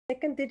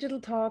Second digital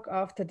talk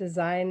of the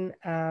Design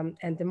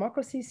and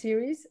Democracy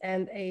series,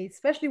 and a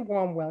especially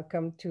warm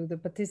welcome to the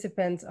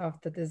participants of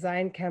the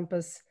Design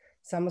Campus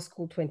Summer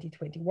School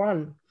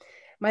 2021.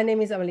 My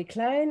name is Amelie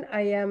Klein.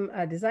 I am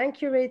a design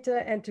curator,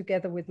 and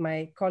together with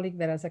my colleague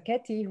Vera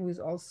Zacchetti, who is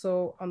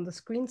also on the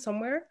screen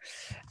somewhere,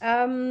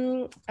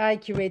 I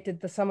curated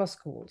the summer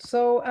school.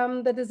 So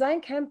the Design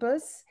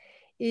Campus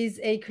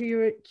is a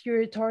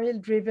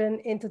curatorial-driven,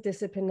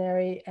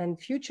 interdisciplinary, and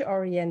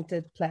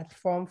future-oriented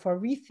platform for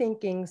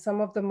rethinking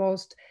some of the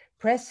most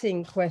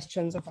pressing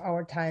questions of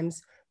our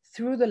times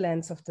through the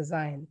lens of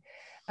design.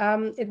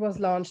 It was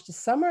launched this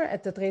summer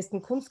at the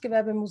Dresden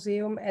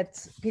Kunstgewerbemuseum at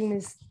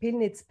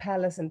Pillnitz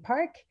Palace and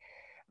Park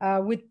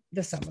with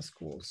the summer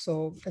school.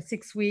 So a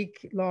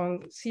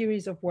 6-week-long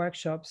series of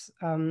workshops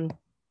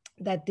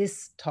that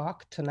this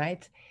talk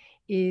tonight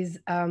is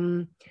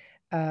part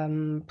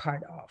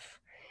of.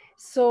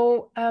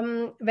 So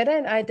Vera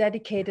and I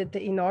dedicated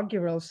the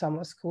inaugural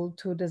summer school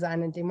to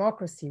design and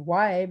democracy.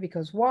 Why?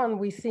 Because one,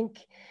 we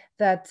think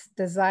that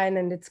design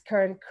and its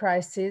current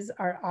crises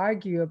are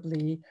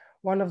arguably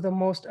one of the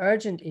most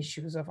urgent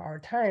issues of our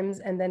times.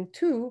 And then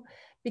two,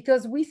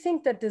 because we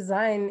think that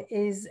design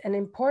is an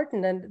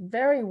important and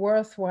very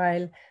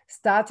worthwhile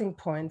starting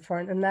point for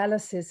an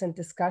analysis and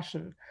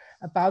discussion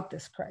about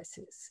this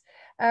crisis.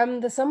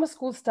 The summer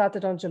school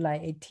started on July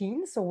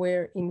 18, so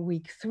we're in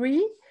week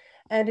 3.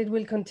 And it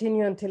will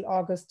continue until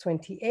August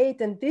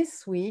 28. And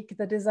this week,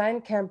 the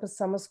Design Campus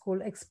Summer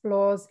School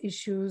explores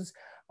issues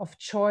of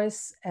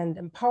choice and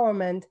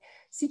empowerment,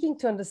 seeking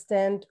to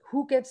understand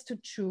who gets to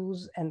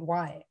choose and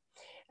why.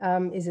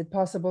 Is it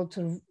possible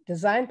to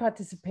design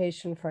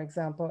participation, for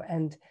example,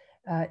 and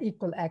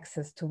equal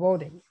access to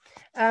voting?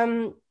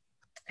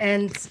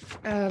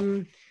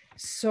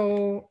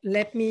 So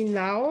let me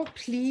now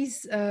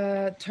please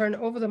turn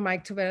over the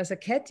mic to Vera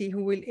Zacchetti,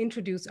 who will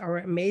introduce our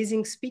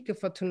amazing speaker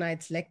for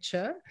tonight's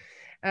lecture,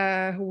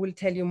 who will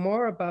tell you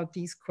more about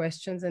these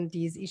questions and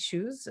these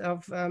issues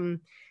of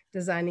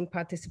designing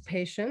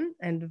participation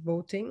and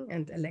voting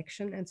and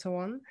election and so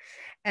on.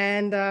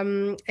 And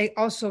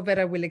also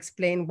Vera will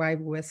explain why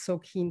we were so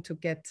keen to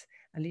get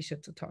Alicia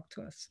to talk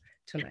to us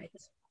tonight.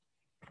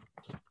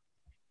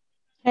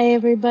 Hey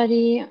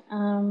everybody,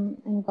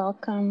 and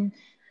welcome.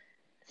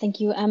 Thank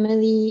you,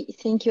 Amelie.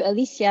 Thank you,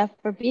 Alicia,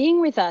 for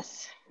being with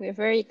us. We're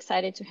very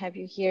excited to have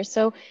you here.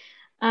 So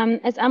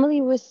as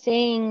Amelie was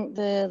saying,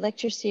 the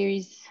lecture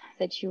series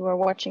that you are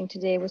watching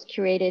today was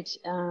curated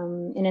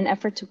in an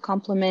effort to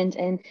complement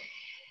and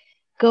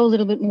go a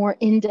little bit more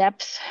in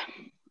depth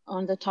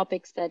on the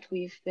topics that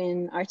we've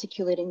been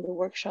articulating the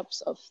workshops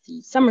of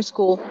the summer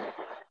school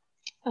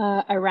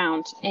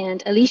around.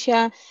 And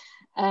Alicia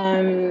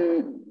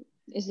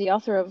is the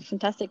author of a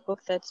fantastic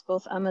book that's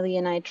both Amelie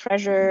and I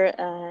treasure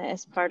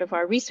as part of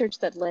our research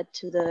that led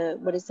to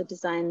the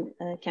Design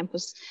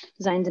Campus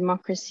Design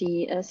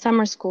Democracy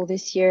Summer School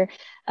this year,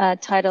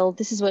 titled,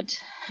 this is what,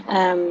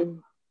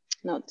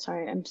 no,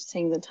 sorry, I'm just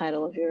saying the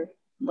title of your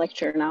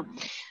lecture now.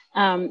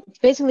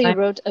 Basically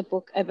wrote a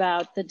book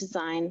about the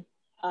design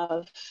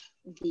of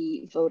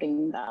the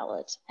voting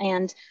ballot.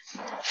 And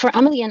for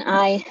Amelie and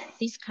I,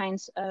 these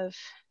kinds of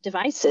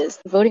devices,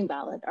 the voting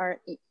ballot,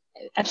 are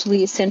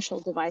absolutely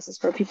essential devices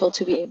for people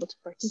to be able to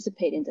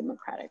participate in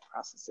democratic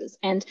processes.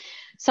 And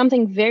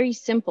something very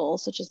simple,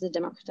 such as the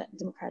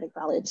democratic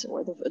ballot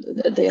or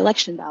the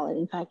election ballot,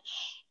 in fact,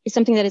 is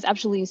something that is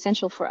absolutely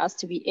essential for us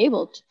to be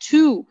able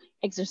to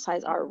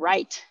exercise our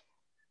right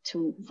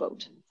to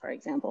vote, for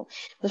example.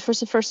 But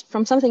first,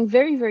 from something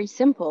very, very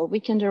simple, we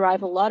can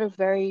derive a lot of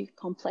very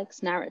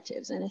complex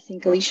narratives. And I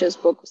think Alicia's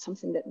book was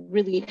something that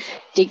really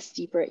digs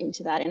deeper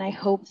into that. And I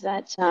hope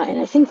that, and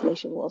I think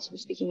Alicia will also be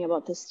speaking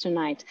about this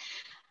tonight.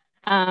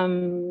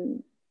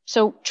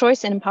 So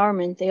choice and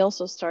empowerment, they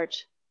also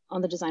start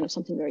on the design of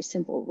something very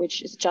simple,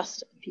 which is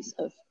just a piece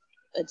of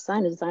a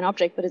design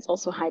object, but it's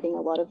also hiding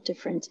a lot of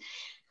different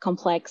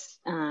complex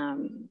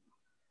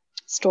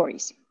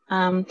stories.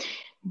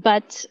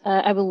 But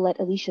I will let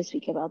Alicia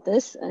speak about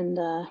this, and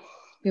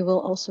we will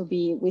also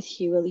be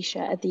with you, Alicia,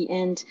 at the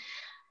end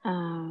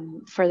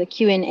for the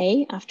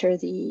Q&A after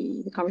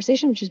the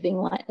conversation, which is being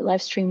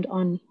live streamed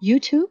on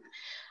YouTube.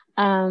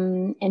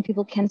 And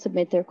people can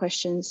submit their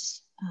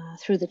questions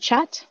through the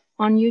chat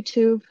on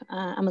YouTube.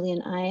 Amelie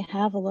and I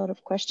have a lot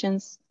of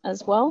questions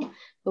as well,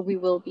 but we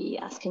will be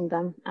asking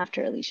them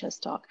after Alicia's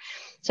talk.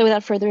 So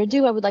without further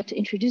ado, I would like to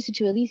introduce you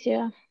to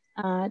Alicia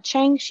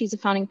Cheng. She's a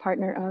founding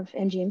partner of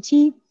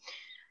MGMT.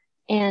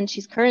 And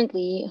she's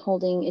currently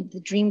holding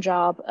the dream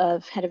job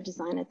of head of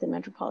design at the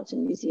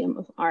Metropolitan Museum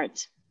of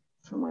Art,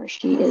 from where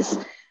she is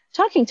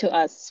talking to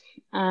us.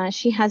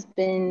 She has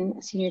been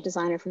a senior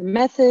designer for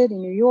Method in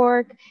New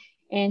York,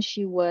 and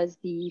she was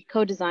the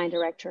co-design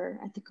director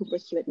at the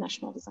Cooper-Hewitt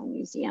National Design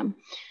Museum.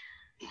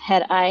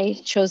 Had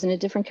I chosen a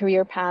different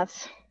career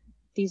path,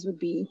 these would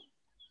be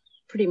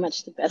pretty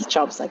much the best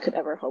jobs I could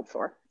ever hope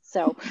for.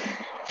 So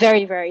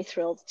very, very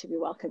thrilled to be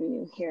welcoming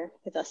you here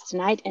with us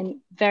tonight, and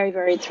very,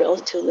 very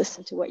thrilled to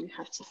listen to what you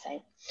have to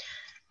say.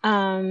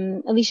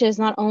 Alicia is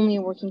not only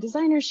a working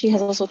designer, she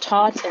has also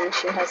taught and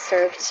she has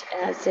served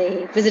as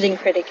a visiting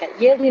critic at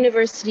Yale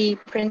University,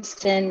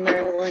 Princeton,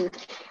 Maryland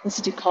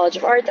Institute College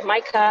of Art, the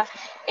MICA,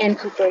 and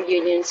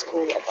Cooper-Hewitt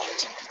School of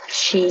Art.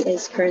 She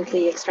is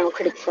currently external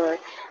critic for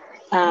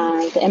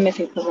the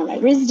MFA program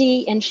at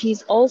RISD, and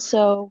she's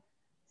also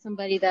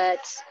somebody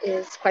that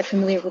is quite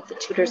familiar with the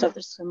tutors of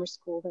the summer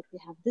school that we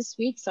have this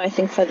week. So I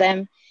think for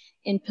them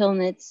in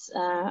Pillnitz,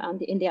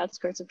 in the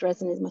outskirts of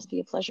Dresden, it must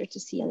be a pleasure to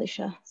see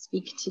Alicia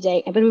speak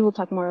today, but we will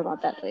talk more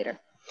about that later.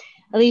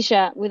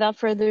 Alicia, without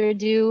further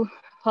ado,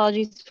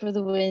 apologies for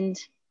the wind,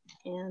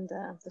 and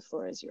the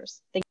floor is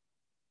yours. Thank you.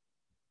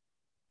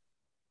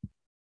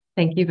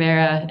 Thank you,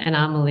 Vera and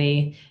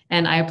Amelie.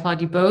 And I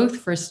applaud you both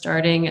for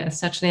starting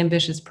such an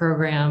ambitious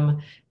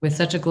program with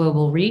such a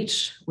global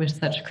reach, with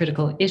such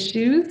critical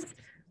issues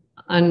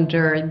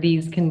under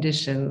these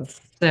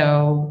conditions.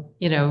 So,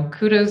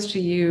 kudos to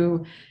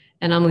you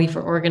and Amelie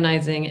for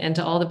organizing, and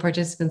to all the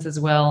participants as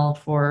well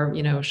for,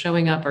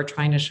 showing up or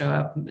trying to show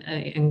up.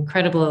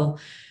 Incredible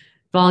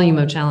volume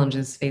of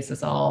challenges face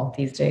us all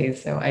these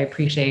days. So I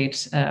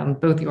appreciate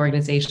both the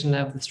organization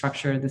of the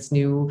structure of this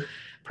new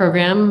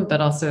program,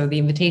 but also the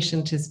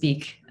invitation to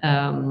speak,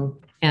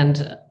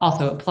 and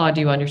also applaud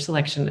you on your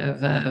selection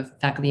of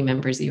faculty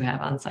members you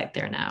have on site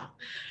there now.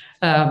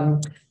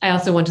 I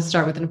also want to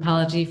start with an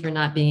apology for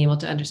not being able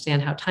to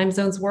understand how time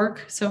zones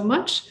work so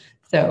much.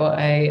 So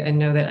I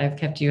know that I've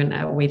kept you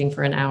waiting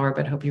for an hour,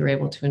 but hope you were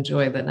able to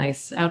enjoy the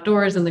nice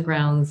outdoors and the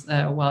grounds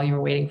while you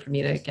were waiting for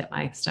me to get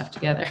my stuff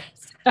together.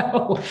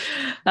 So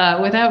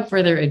without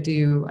further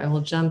ado, I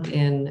will jump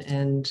in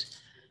and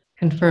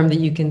confirm that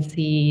you can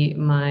see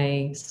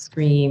my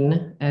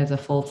screen as a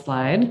full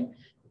slide.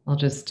 I'll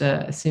just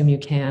assume you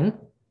can.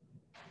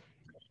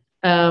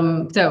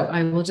 So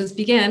I will just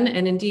begin.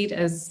 And indeed,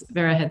 as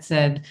Vera had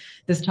said,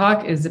 this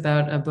talk is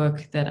about a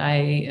book that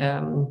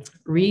I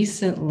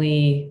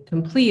recently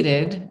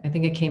completed. I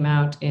think it came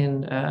out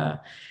in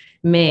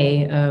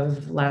May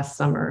of last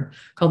summer,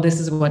 called This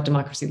Is What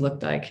Democracy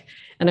Looked Like.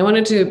 And I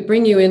wanted to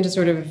bring you into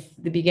sort of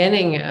the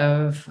beginning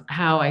of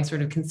how I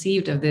sort of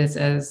conceived of this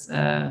as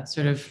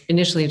sort of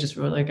initially just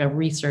like a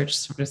research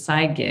sort of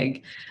side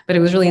gig, but it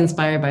was really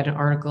inspired by an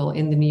article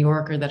in the New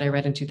Yorker that I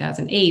read in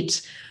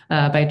 2008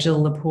 by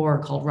Jill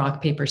Lepore called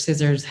Rock, Paper,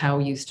 Scissors, How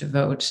We Used to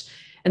Vote.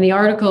 And the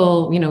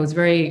article, was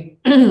very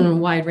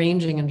wide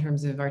ranging in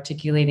terms of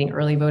articulating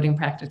early voting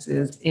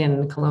practices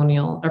in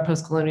colonial or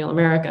post-colonial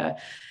America.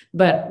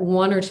 But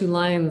one or two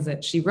lines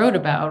that she wrote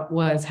about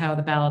was how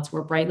the ballots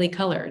were brightly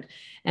colored.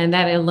 And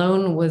that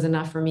alone was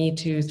enough for me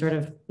to sort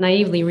of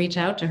naively reach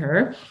out to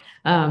her.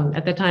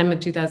 At the time of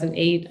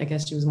 2008, I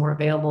guess she was more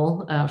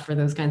available for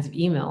those kinds of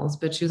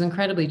emails, but she was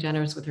incredibly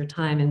generous with her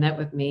time and met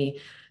with me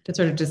to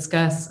sort of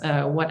discuss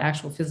what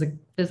actual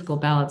physical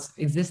ballots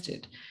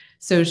existed.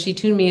 So she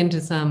tuned me into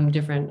some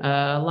different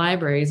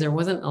libraries. There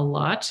wasn't a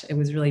lot. It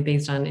was really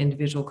based on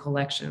individual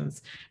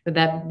collections, but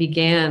that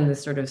began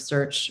this sort of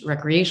search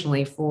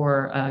recreationally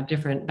for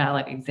different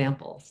ballot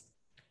examples.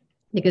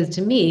 Because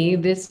to me,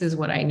 this is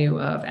what I knew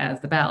of as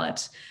the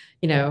ballot.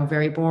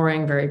 Very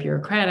boring, very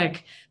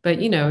bureaucratic,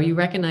 but you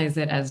recognize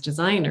it as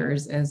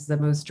designers as the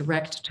most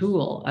direct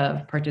tool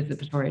of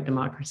participatory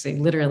democracy.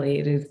 Literally,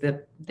 it is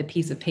the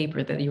piece of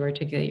paper that you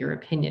articulate your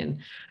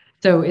opinion.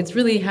 So it's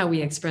really how we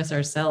express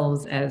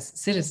ourselves as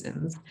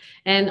citizens,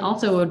 and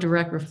also a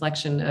direct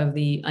reflection of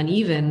the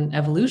uneven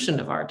evolution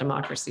of our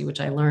democracy,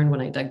 which I learned when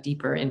I dug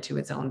deeper into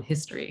its own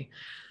history.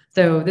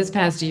 So this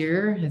past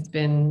year has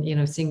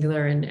been,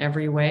 singular in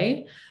every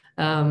way.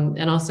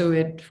 And also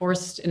it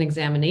forced an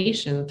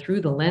examination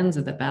through the lens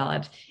of the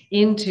ballot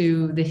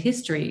into the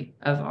history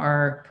of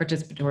our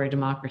participatory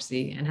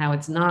democracy and how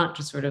it's not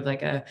just sort of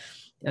like a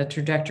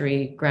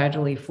trajectory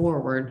gradually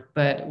forward,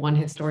 but one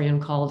historian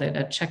called it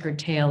a checkered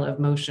tale of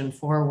motion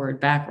forward,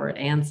 backward,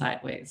 and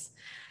sideways.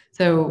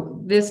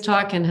 So this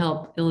talk can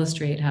help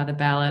illustrate how the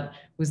ballot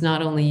was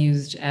not only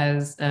used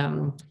as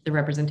the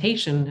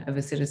representation of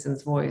a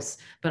citizen's voice,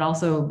 but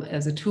also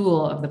as a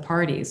tool of the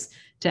parties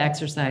to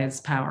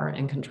exercise power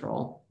and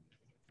control.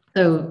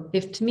 So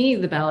if to me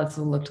the ballots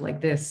looked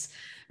like this,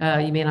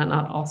 you may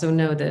not also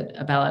know that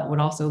a ballot would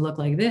also look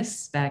like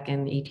this back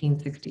in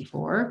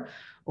 1864,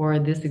 or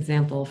this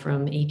example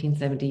from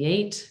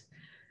 1878,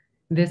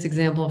 this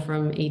example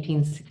from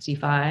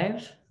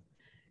 1865,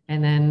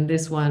 and then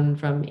this one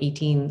from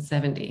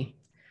 1870.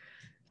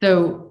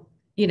 So,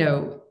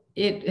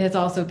 it has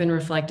also been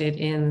reflected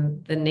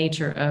in the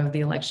nature of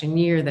the election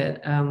year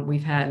that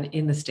we've had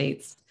in the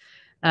States.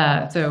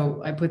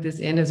 So I put this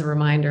in as a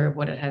reminder of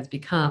what it has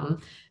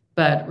become.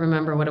 But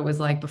remember, what it was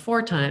like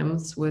before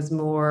times was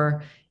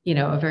more,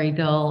 a very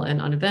dull and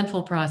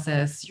uneventful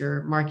process.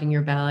 You're marking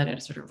your ballot at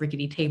a sort of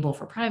rickety table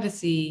for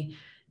privacy.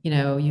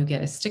 You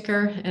get a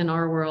sticker in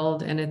our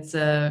world, and it's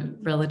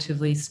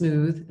relatively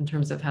smooth in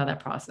terms of how that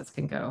process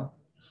can go.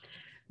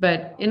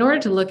 But in order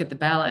to look at the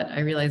ballot, I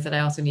realized that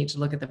I also need to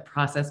look at the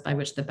process by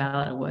which the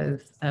ballot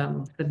was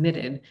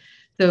submitted.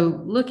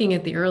 So looking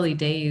at the early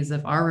days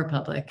of our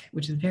republic,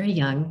 which is very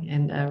young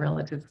in a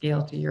relative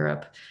scale to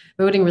Europe,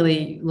 voting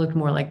really looked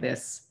more like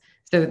this.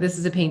 So this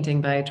is a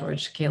painting by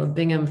George Caleb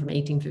Bingham from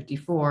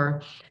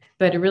 1854,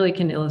 but it really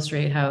can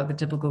illustrate how the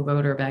typical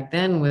voter back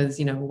then was,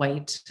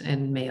 white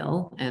and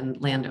male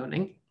and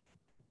landowning.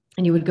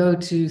 And you would go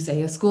to,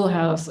 say, a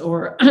schoolhouse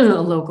or a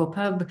local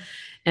pub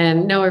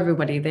and know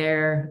everybody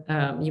there.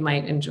 You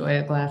might enjoy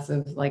a glass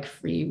of like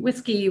free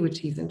whiskey, which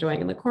he's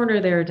enjoying in the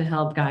corner there to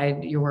help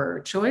guide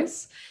your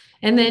choice.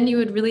 And then you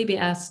would really be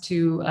asked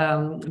to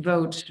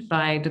vote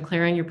by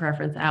declaring your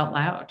preference out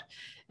loud.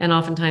 And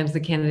oftentimes the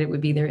candidate would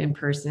be there in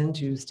person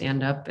to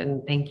stand up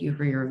and thank you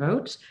for your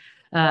vote.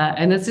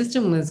 And the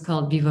system was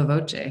called viva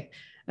voce.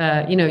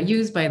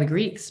 Used by the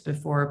Greeks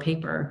before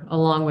paper,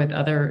 along with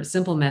other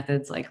simple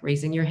methods like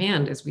raising your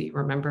hand, as we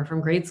remember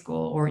from grade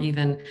school, or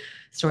even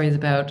stories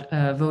about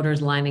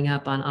voters lining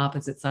up on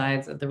opposite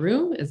sides of the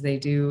room, as they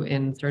do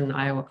in certain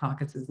Iowa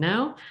caucuses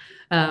now.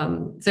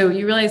 So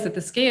you realize that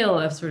the scale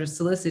of sort of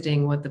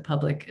soliciting what the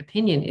public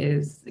opinion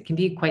is, it can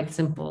be quite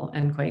simple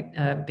and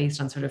quite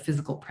based on sort of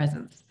physical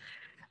presence.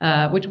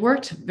 Which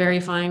worked very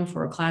fine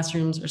for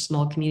classrooms or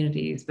small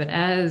communities. But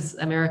as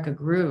America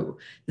grew,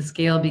 the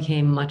scale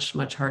became much,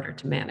 much harder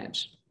to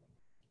manage.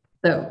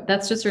 So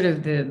that's just sort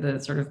of the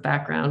sort of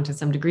background. To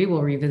some degree,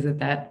 we'll revisit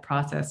that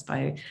process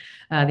by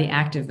the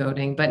active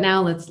voting. But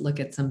now let's look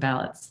at some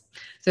ballots.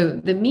 So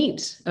the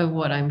meat of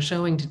what I'm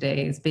showing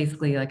today is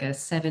basically like a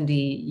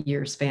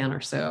 70-year span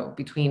or so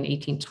between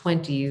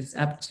 1820s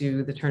up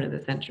to the turn of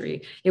the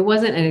century. It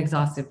wasn't an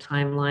exhaustive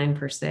timeline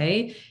per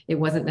se. It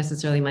wasn't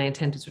necessarily my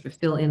intent to sort of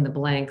fill in the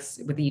blanks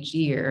with each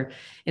year.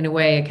 In a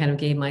way, I kind of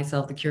gave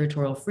myself the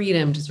curatorial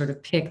freedom to sort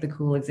of pick the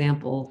cool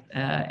examples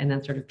and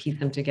then sort of piece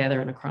them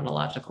together in a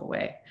chronological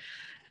way.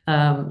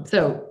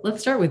 So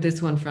let's start with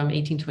this one from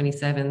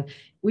 1827.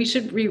 We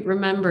should be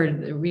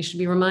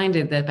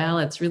reminded that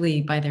ballots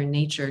really by their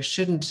nature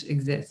shouldn't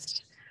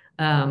exist.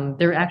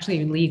 They're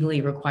actually legally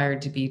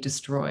required to be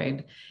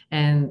destroyed.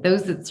 And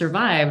those that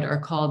survived are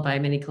called by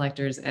many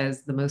collectors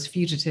as the most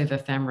fugitive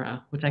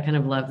ephemera, which I kind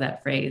of love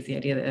that phrase, the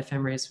idea that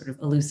ephemera is sort of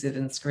elusive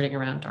and skirting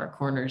around dark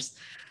corners.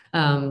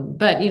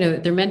 But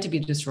they're meant to be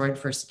destroyed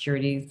for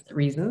security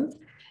reasons.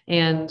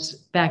 And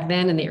back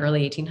then in the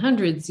early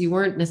 1800s, you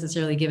weren't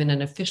necessarily given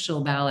an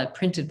official ballot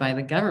printed by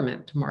the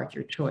government to mark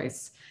your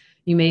choice.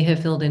 You may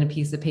have filled in a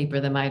piece of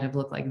paper that might have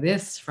looked like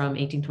this from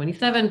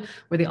 1827,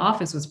 where the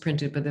office was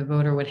printed, but the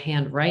voter would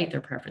handwrite their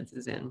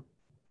preferences in.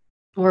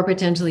 Or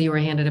potentially you were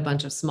handed a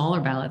bunch of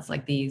smaller ballots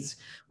like these,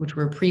 which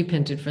were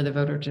pre-printed for the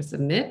voter to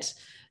submit.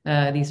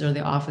 These are the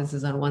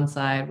offices on one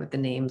side with the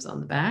names on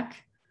the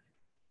back.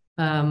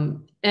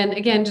 And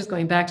again, just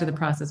going back to the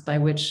process by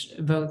which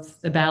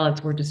the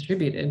ballots were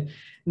distributed,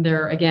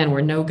 there again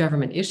were no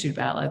government issued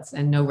ballots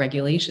and no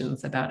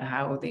regulations about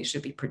how they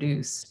should be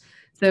produced.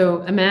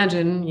 So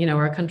imagine,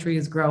 our country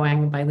is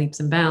growing by leaps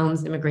and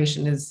bounds,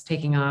 immigration is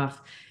taking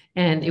off,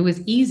 and it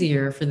was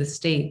easier for the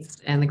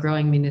states and the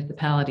growing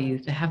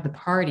municipalities to have the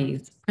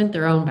parties print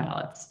their own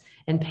ballots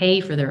and pay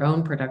for their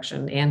own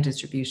production and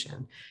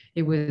distribution.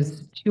 It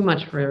was too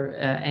much for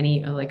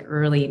any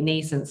early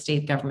nascent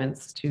state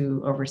governments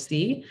to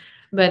oversee.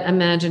 But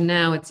imagine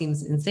now, it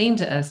seems insane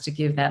to us to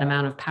give that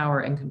amount of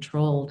power and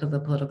control to the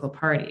political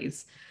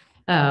parties.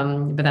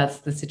 But that's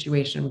the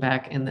situation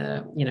back in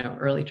the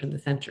early turn of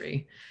the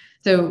century.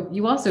 So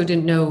you also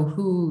didn't know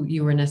who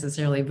you were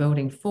necessarily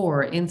voting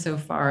for,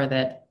 insofar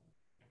that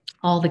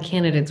all the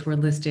candidates were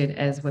listed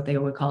as what they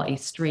would call a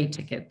straight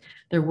ticket.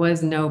 There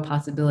was no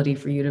possibility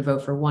for you to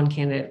vote for one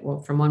candidate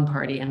from one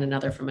party and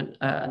another from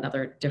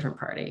another different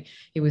party.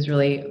 It was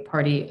really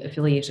party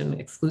affiliation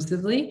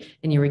exclusively,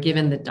 and you were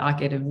given the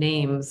docket of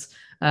names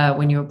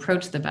when you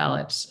approach the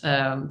ballot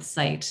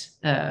site,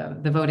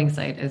 the voting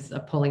site as a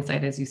polling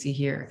site, as you see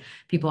here.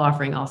 People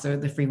offering also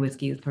the free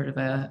whiskey as part of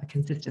a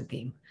consistent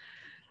theme.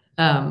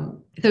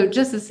 So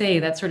just to say,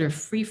 that sort of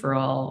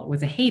free-for-all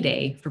was a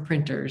heyday for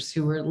printers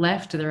who were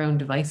left to their own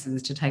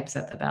devices to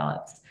typeset the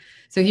ballots.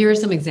 So here are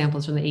some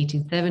examples from the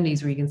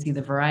 1870s where you can see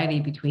the variety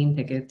between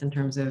tickets in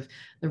terms of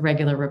the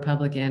regular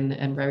Republican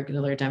and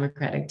regular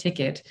Democratic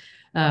ticket.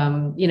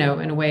 In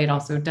a way, it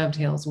also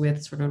dovetails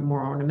with sort of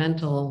more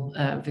ornamental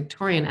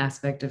Victorian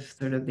aspect of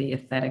sort of the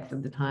aesthetics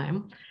of the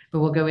time.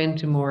 But we'll go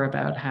into more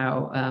about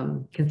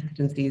how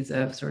consistencies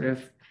of sort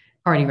of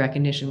party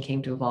recognition came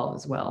to evolve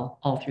as well,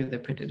 all through the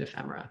printed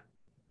ephemera.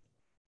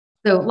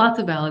 So lots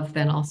of ballots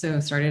then also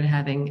started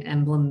having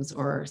emblems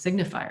or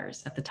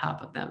signifiers at the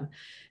top of them.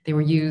 They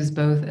were used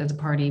both as a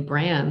party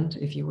brand,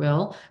 if you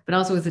will, but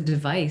also as a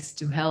device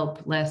to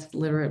help less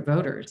literate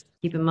voters.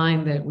 Keep in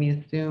mind that we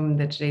assume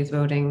that today's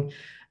voting,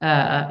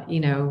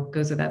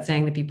 goes without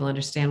saying that people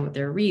understand what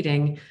they're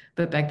reading,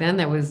 but back then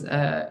that was,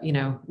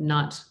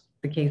 not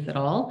the case at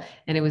all.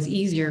 And it was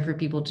easier for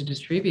people to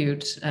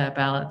distribute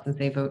ballots and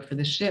say vote for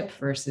the ship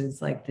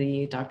versus like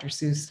the Dr.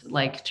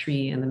 Seuss-like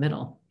tree in the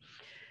middle.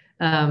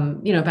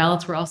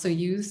 Ballots were also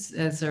used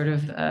as sort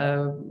of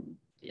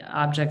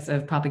objects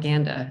of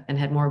propaganda and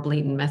had more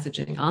blatant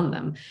messaging on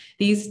them.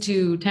 These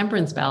two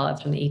temperance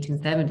ballots from the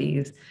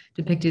 1870s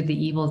depicted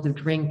the evils of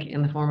drink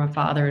in the form of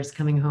fathers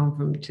coming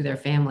home to their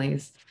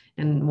families.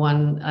 And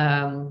one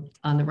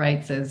on the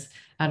right says,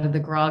 "Out of the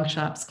grog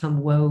shops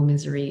come woe,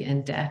 misery,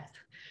 and death."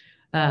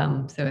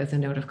 So as a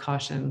note of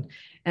caution.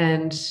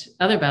 And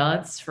other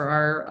ballots for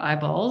our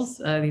eyeballs,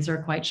 these are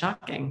quite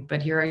shocking,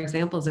 but here are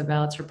examples of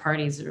ballots for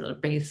parties that are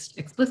based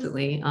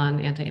explicitly on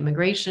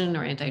anti-immigration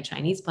or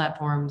anti-Chinese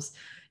platforms,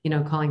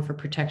 calling for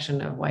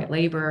protection of white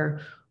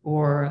labor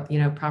or,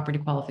 property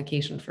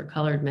qualification for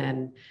colored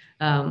men.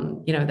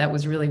 That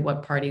was really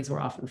what parties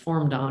were often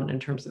formed on in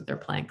terms of their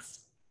planks.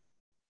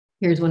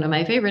 Here's one of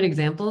my favorite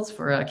examples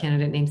for a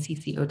candidate named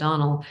C.C.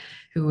 O'Donnell,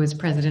 who was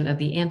president of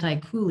the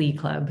Anti-Coolie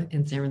Club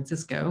in San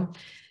Francisco.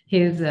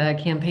 His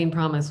campaign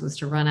promise was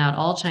to run out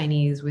all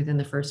Chinese within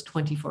the first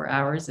 24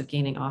 hours of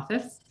gaining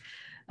office.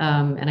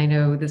 And I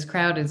know this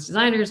crowd as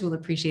designers will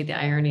appreciate the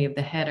irony of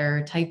the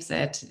header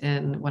typeset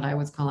and what I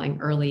was calling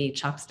early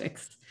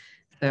chopsticks.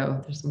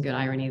 So there's some good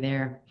irony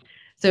there.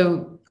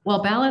 So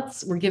while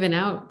ballots were given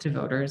out to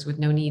voters with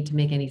no need to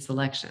make any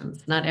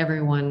selections, not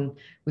everyone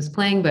was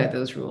playing by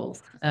those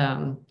rules.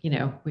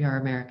 We are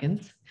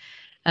Americans.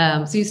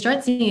 So you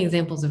start seeing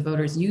examples of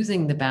voters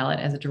using the ballot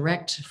as a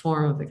direct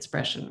form of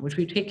expression, which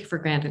we take for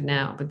granted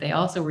now, but they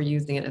also were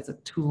using it as a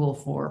tool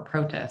for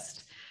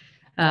protest.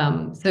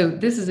 So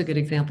this is a good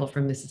example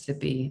from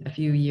Mississippi a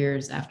few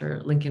years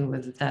after Lincoln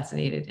was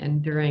assassinated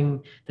and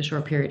during the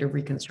short period of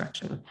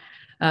Reconstruction.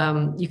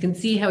 You can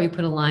see how he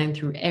put a line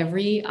through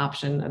every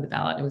option of the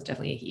ballot. It was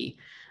definitely a he.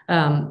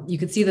 You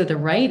could see that the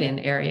write-in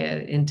area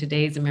in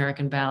today's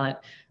American ballot,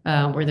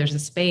 where there's a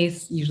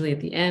space usually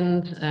at the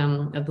end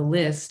of the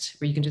list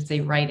where you can just say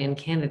write-in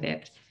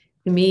candidate.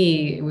 To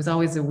me, it was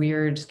always a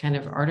weird kind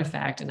of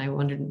artifact, and I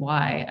wondered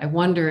why. I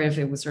wonder if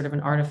it was sort of an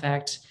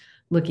artifact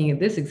looking at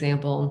this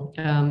example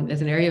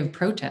as an area of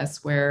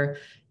protest where,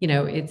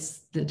 it's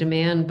the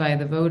demand by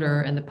the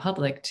voter and the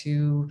public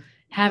to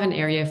have an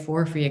area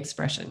for free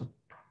expression.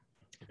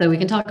 So we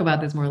can talk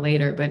about this more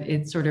later, but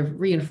it sort of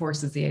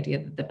reinforces the idea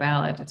that the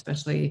ballot,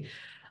 especially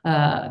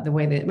the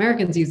way that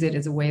Americans use it,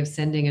 is a way of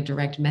sending a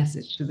direct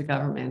message to the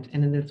government.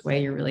 And in this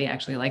way, you're really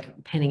actually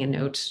like penning a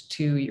note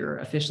to your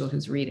official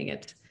who's reading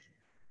it.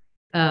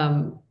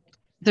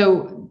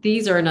 So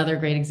these are another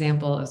great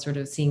example of sort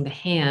of seeing the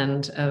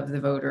hand of the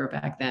voter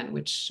back then,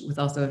 which was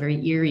also a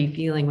very eerie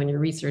feeling when you're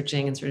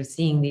researching and sort of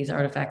seeing these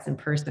artifacts in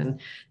person.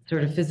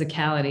 Sort of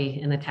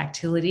physicality and the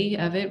tactility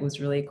of it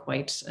was really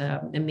quite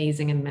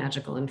amazing and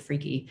magical and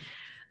freaky.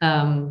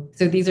 So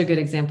these are good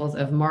examples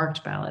of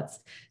marked ballots.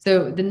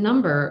 So the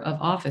number of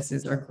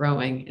offices are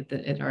growing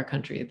in our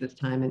country at this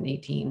time in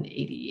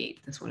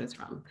 1888. This one is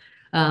from.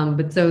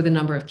 But so the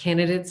number of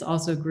candidates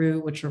also grew,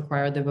 which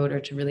required the voter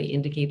to really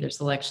indicate their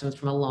selections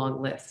from a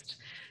long list.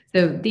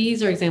 So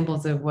these are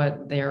examples of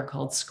what they are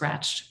called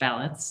scratched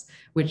ballots,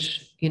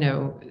 which,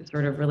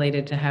 sort of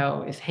related to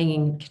how if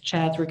hanging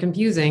chads were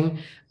confusing,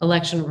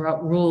 election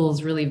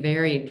rules really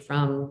varied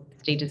from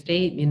state to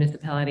state,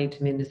 municipality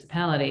to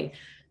municipality.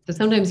 So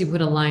sometimes you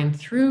put a line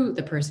through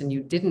the person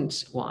you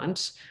didn't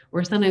want,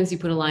 or sometimes you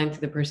put a line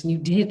through the person you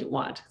did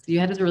want. So you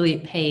had to really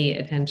pay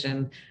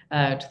attention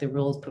to the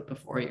rules put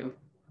before you.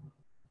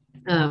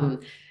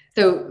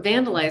 So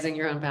vandalizing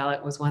your own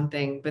ballot was one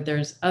thing, but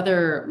there's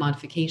other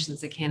modifications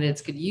that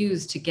candidates could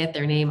use to get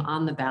their name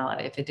on the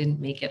ballot if it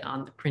didn't make it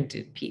on the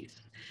printed piece.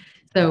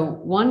 So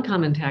one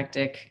common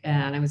tactic,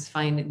 and I was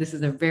finding this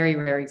is a very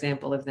rare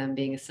example of them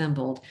being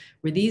assembled,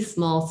 were these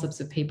small slips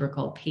of paper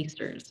called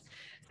pasters.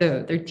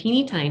 So they're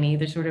teeny tiny,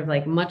 they're sort of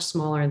like much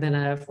smaller than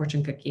a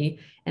fortune cookie,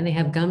 and they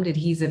have gummed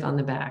adhesive on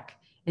the back.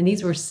 And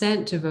these were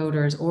sent to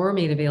voters or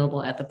made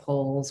available at the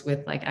polls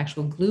with like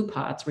actual glue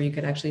pots where you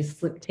could actually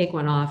take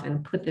one off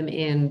and put them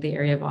in the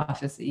area of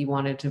office that you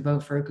wanted to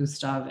vote for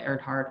Gustav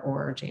Erhard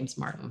or James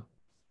Martin.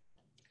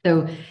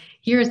 So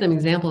here are some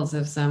examples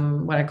of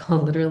some what I call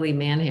literally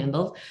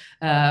manhandled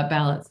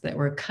ballots that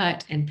were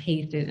cut and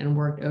pasted and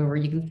worked over.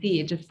 You can see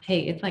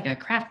it's like a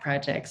craft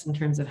project in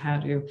terms of how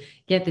to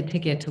get the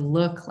ticket to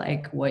look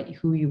like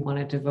who you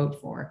wanted to vote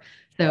for.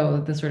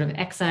 So the sort of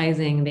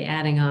excising, the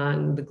adding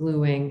on, the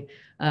gluing,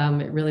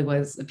 it really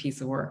was a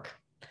piece of work.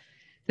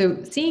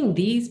 So seeing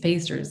these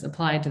pasters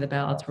applied to the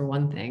ballots were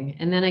one thing.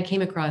 And then I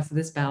came across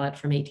this ballot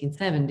from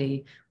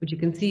 1870, which you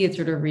can see it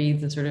sort of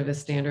reads as sort of a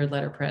standard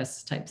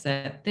letterpress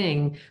typeset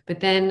thing. But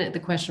then the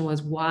question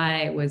was,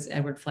 why was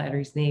Edward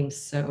Flattery's name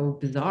so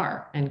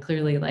bizarre and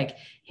clearly like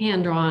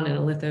hand-drawn in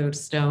a litho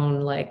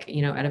stone, like,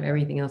 out of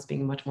everything else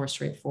being much more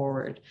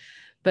straightforward.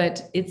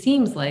 But it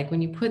seems like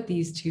when you put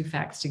these two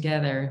facts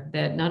together,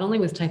 that not only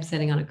was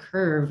typesetting on a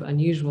curve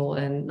unusual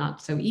and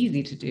not so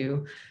easy to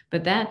do,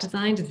 but that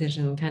design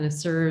decision kind of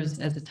serves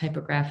as a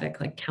typographic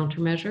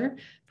countermeasure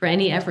for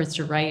any efforts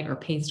to write or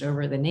paste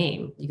over the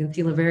name. You can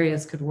see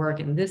Laverius could work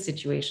in this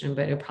situation,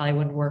 but it probably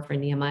wouldn't work for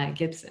Nehemiah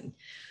Gibson.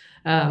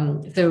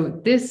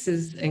 So this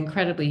is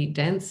incredibly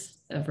dense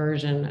a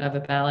version of a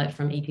ballot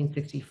from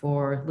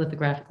 1864,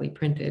 lithographically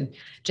printed,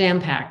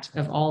 jam-packed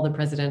of all the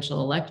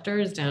presidential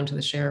electors down to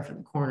the sheriff in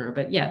the corner.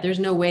 But yeah, there's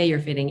no way you're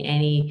fitting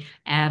any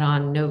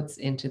add-on notes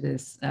into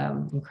this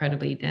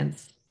incredibly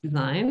dense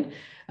design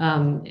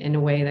in a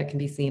way that can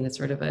be seen as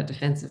sort of a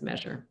defensive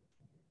measure.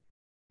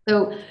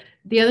 So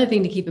the other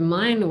thing to keep in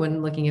mind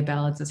when looking at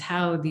ballots is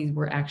how these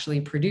were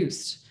actually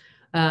produced.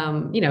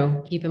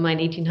 Keep in mind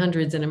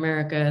 1800s in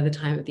America, the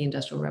time of the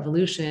Industrial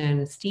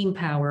Revolution, steam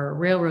power,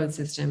 railroad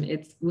system,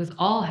 it was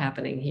all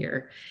happening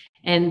here.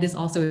 And this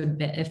also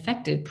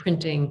affected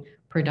printing,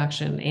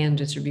 production, and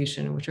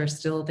distribution, which are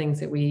still things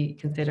that we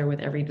consider with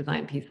every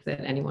design piece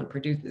that anyone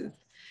produces.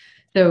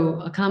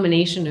 So a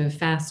combination of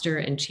faster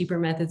and cheaper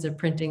methods of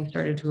printing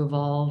started to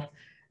evolve.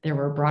 There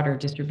were broader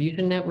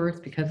distribution networks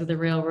because of the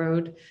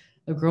railroad,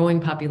 a growing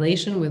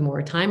population with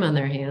more time on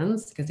their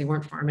hands because they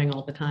weren't farming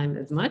all the time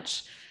as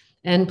much,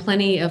 and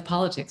plenty of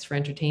politics for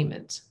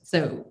entertainment.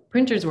 So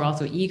printers were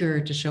also eager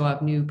to show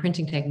up new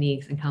printing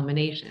techniques and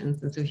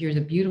combinations. And so here's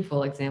a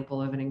beautiful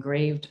example of an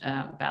engraved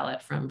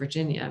ballot from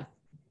Virginia.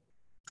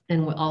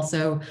 And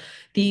also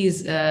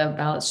these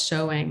ballots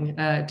showing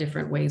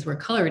different ways where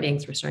colored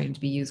inks were starting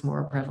to be used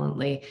more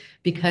prevalently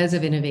because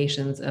of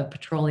innovations of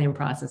petroleum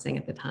processing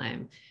at the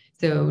time.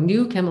 So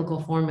new chemical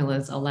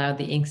formulas allowed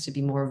the inks to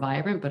be more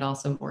vibrant, but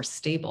also more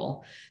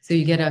stable. So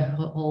you get a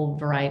whole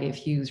variety of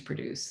hues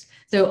produced.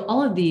 So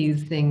all of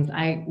these things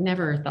I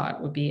never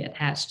thought would be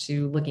attached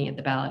to looking at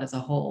the ballot as a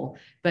whole.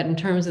 But in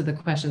terms of the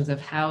questions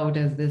of how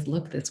does this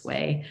look this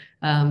way,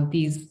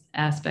 these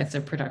aspects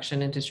of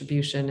production and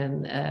distribution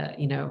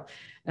and,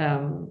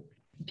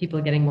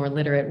 people getting more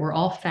literate were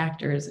all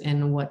factors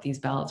in what these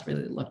ballots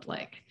really looked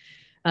like.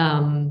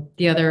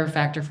 The other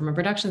factor from a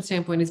production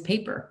standpoint is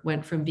paper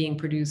went from being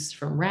produced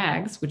from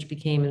rags, which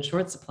became in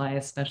short supply,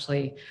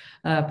 especially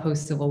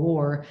post-Civil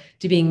War,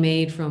 to being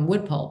made from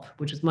wood pulp,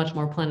 which was much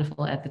more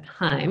plentiful at the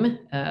time,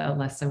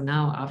 less so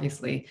now,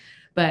 obviously.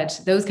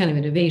 But those kind of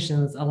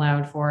innovations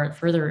allowed for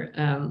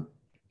further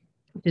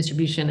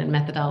distribution and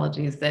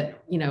methodologies that,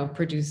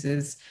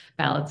 produces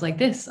ballots like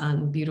this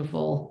on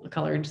beautiful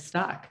colored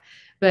stock.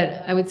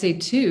 But I would say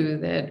too,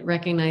 that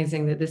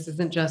recognizing that this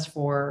isn't just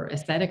for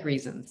aesthetic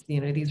reasons,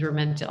 these were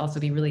meant to also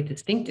be really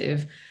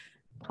distinctive,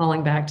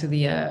 calling back to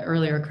the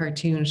earlier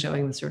cartoon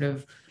showing the sort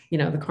of,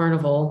 the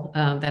carnival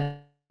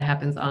that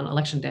happens on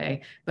election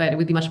day, but it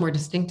would be much more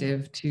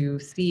distinctive to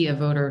see a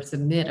voter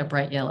submit a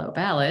bright yellow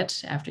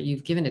ballot after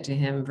you've given it to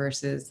him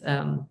versus,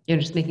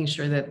 just making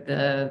sure that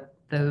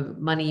the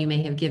money you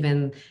may have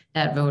given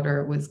that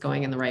voter was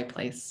going in the right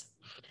place.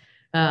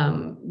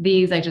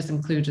 These I just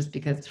include just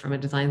because from a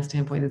design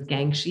standpoint, this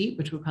gang sheet,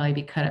 which will probably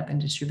be cut up and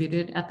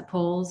distributed at the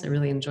polls. I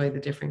really enjoyed the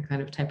different kind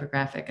of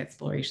typographic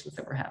explorations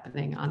that were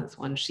happening on this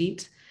one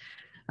sheet.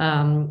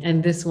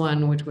 And this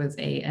one, which was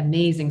an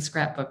amazing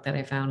scrapbook that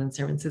I found in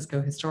San Francisco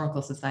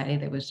Historical Society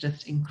that was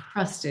just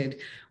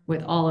encrusted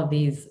with all of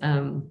these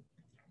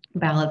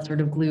ballots sort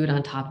of glued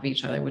on top of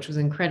each other, which was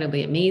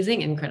incredibly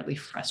amazing and incredibly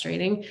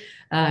frustrating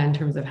in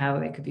terms of how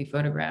they could be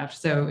photographed.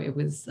 So it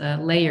was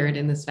layered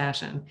in this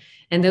fashion.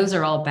 And those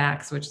are all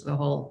backs, which is a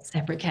whole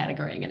separate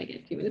category I'm going to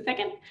get to in a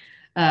second.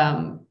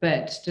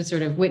 But just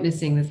sort of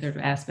witnessing this sort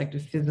of aspect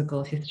of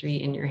physical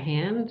history in your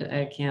hand,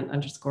 I can't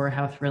underscore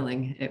how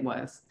thrilling it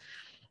was.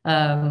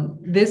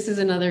 This is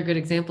another good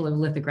example of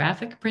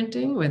lithographic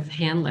printing with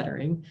hand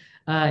lettering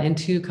in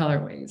two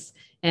colorways.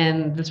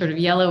 And the sort of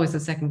yellow is the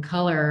second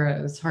color.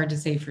 It was hard to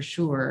say for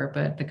sure,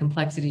 but the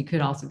complexity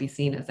could also be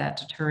seen as that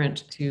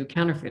deterrent to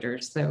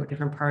counterfeiters. So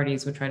different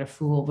parties would try to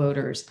fool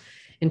voters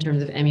in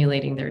terms of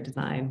emulating their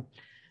design.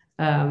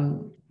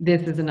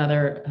 This is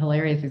another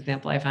hilarious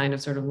example I find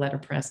of sort of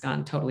letterpress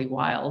gone totally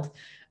wild.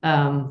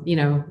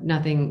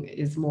 Nothing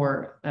is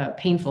more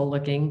painful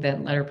looking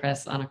than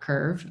letterpress on a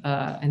curve.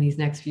 And these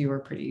next few are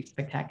pretty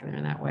spectacular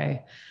in that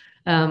way.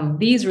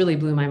 These really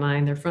blew my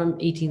mind. They're from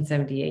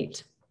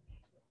 1878.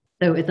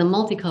 So it's a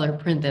multicolor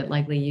print that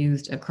likely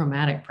used a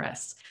chromatic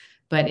press,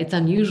 but it's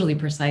unusually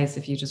precise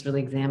if you just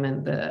really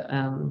examine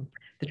the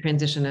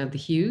transition of the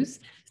hues.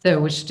 So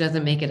which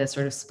doesn't make it a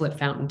sort of split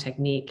fountain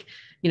technique.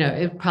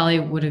 It probably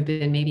would have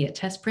been maybe a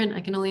test print,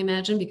 I can only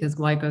imagine, because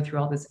why go through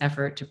all this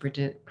effort to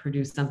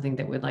produce something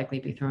that would likely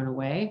be thrown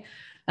away?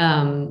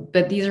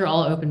 But these are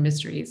all open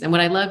mysteries. And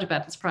what I loved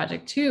about this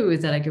project too,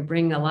 is that I could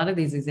bring a lot of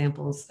these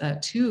examples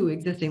to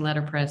existing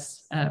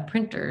letterpress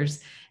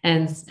printers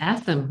and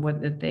ask them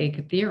what they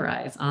could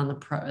theorize on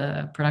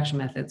the production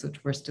methods,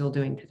 which we're still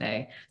doing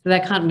today. So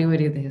that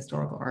continuity of the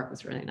historical art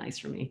was really nice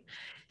for me.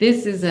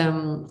 This is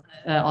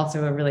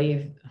also a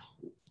really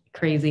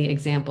crazy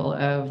example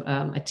of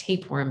a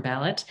tapeworm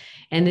ballot.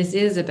 And this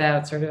is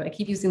about sort of, I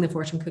keep using the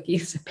fortune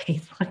cookies as a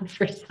baseline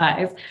for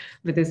size,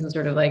 but this is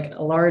sort of like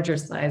a larger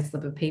size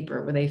slip of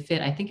paper where they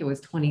fit, I think it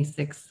was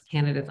 26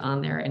 candidates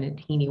on there in a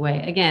teeny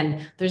way.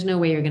 Again, there's no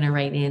way you're going to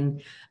write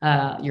in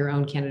your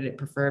own candidate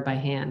preferred by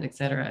hand, et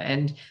cetera.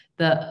 And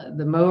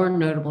the more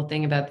notable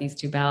thing about these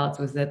two ballots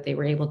was that they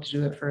were able to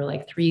do it for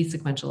like 3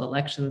 sequential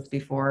elections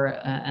before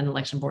an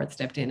election board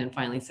stepped in and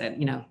finally said,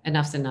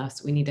 enough's enough.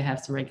 So we need to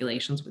have some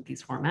regulations with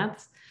these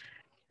formats.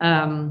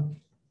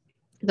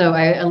 So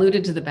I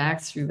alluded to the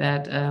backs through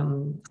that,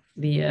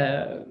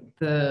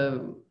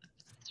 the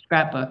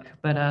scrapbook,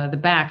 but the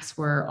backs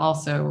were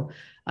also,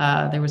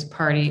 there was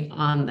party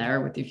on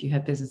there with if you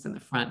had business in the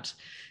front.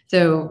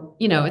 So,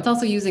 it's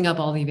also using up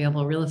all the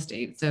available real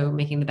estate. So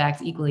making the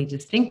backs equally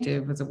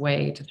distinctive was a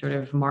way to sort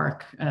of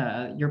mark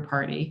your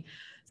party.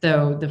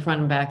 So the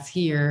front and backs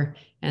here,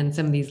 and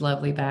some of these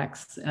lovely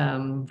backs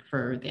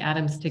for the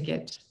Adams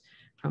ticket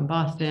from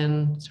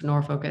Boston,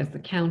 Norfolk as the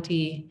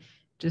county,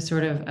 just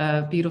sort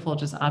of beautiful,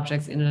 just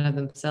objects in and of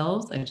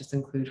themselves. I just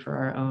include for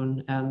our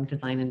own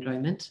design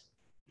enjoyment.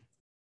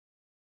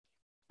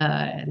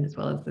 And as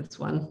well as this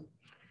one.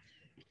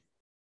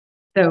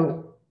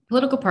 So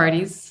political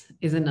parties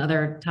is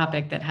another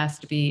topic that has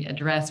to be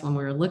addressed when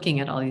we're looking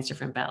at all these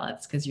different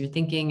ballots, because you're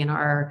thinking in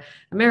our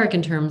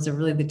American terms of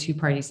really the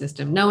two-party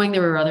system, knowing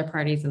there were other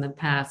parties in the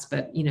past,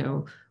 but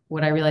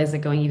what I realized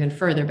that going even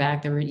further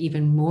back, there were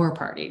even more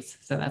parties.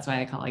 So that's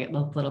why I call it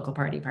the political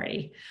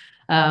party.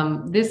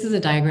 This is a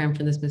diagram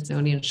from the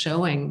Smithsonian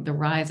showing the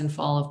rise and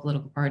fall of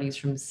political parties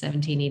from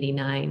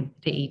 1789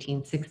 to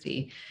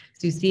 1860.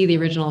 So you see the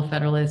original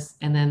Federalists,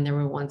 and then there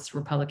were once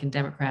Republican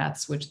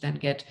Democrats, which then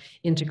get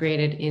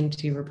integrated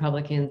into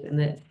Republicans and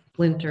the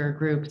splinter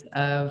groups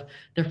of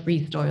the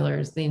Free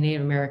Soilers, the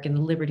Native American, the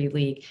Liberty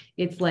League.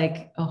 It's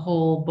like a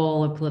whole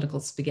bowl of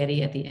political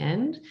spaghetti at the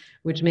end,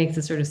 which makes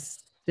the sort of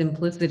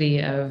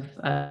simplicity of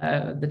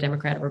the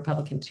Democratic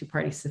Republican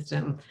two-party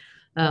system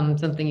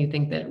something you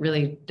think that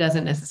really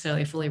doesn't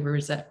necessarily fully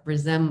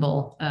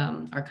resemble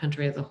our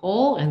country as a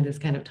whole. And this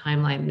kind of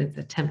timeline, this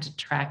attempt to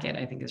track it,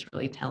 I think is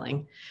really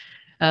telling.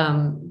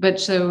 But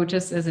so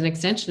just as an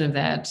extension of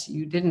that,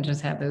 you didn't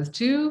just have those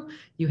two,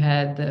 you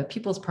had the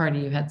People's Party,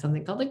 you had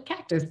something called the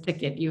Cactus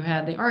ticket, you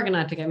had the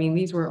Argonaut ticket. I mean,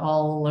 these were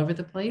all over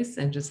the place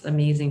and just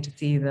amazing to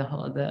see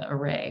the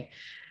array.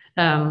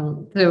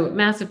 So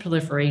massive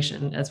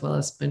proliferation as well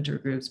as splinter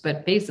groups,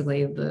 but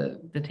basically the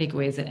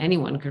takeaway is that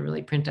anyone could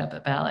really print up a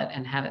ballot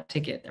and have a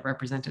ticket that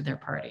represented their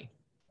party.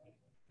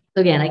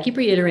 So again, I keep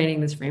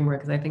reiterating this framework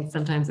because I think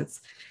sometimes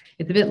it's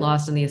a bit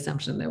lost in the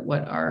assumption that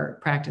what our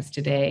practice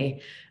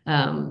today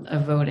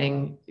of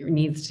voting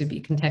needs to be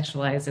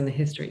contextualized in the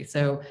history.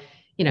 So,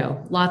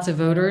 lots of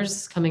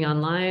voters coming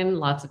online,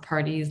 lots of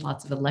parties,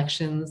 lots of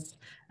elections,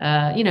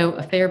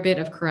 a fair bit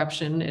of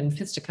corruption and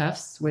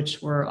fisticuffs,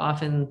 which were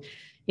often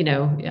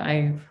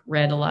I've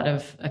read a lot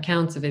of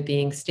accounts of it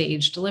being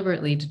staged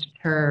deliberately to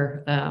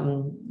deter,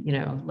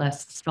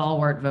 less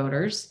stalwart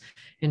voters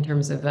in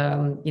terms of,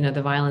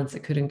 the violence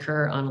that could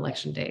incur on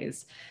election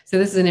days. So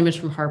this is an image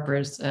from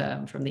Harper's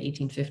from the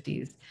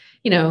 1850s.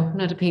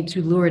 Not to paint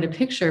too lurid a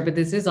picture, but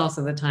this is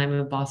also the time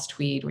of Boss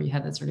Tweed, where you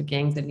had that sort of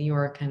gangs in New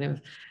York kind of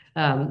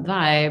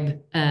vibe.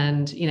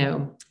 And,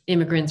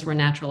 immigrants were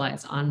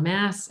naturalized en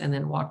masse and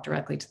then walked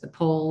directly to the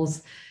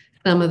polls.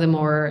 Some of the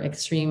more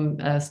extreme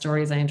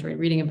stories I enjoyed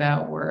reading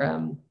about were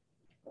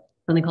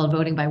something called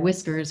voting by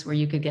whiskers, where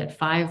you could get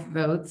 5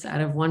 votes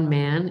out of one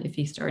man if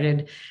he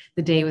started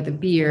the day with a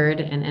beard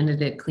and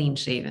ended it clean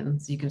shaven.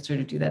 So you can sort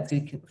of do that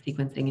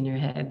sequencing in your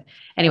head.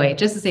 Anyway,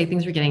 just to say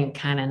things were getting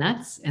kind of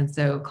nuts. And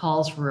so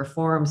calls for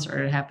reform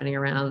started happening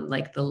around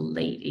like the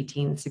late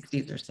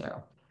 1860s or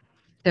so.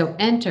 So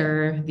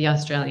enter the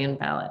Australian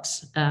ballot,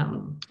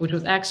 which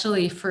was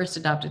actually first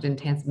adopted in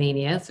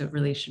Tasmania. So it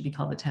really should be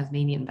called the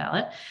Tasmanian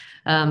ballot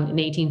in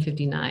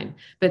 1859.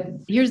 But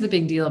here's the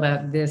big deal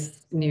about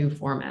this new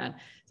format.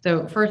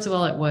 So first of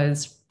all, it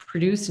was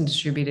produced and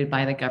distributed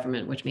by the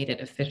government, which made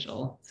it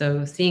official.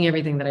 So seeing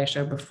everything that I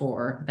showed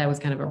before, that was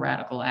kind of a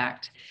radical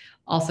act.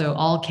 Also,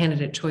 all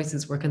candidate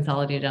choices were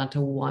consolidated onto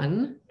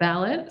one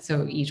ballot.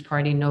 So each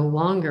party no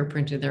longer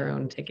printed their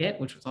own ticket,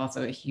 which was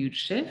also a huge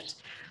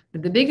shift.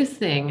 But the biggest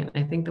thing,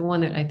 I think the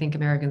one that I think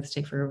Americans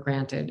take for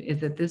granted, is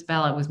that this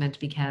ballot was meant to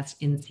be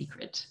cast in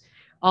secret.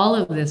 All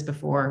of this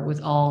before was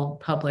all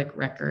public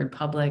record,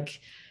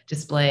 public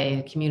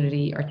display,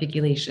 community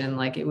articulation.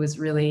 Like it was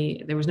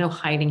really, there was no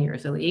hiding your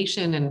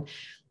affiliation.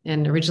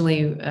 And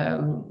originally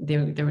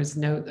there was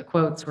the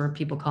quotes were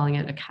people calling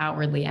it a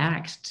cowardly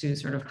act to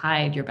sort of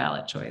hide your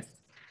ballot choice.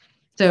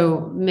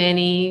 So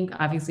many,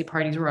 obviously,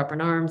 parties were up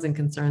in arms and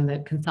concerned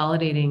that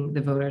consolidating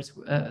the voters,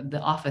 the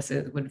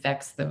offices would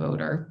vex the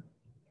voter,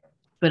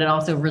 but it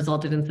also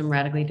resulted in some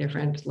radically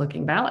different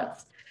looking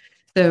ballots.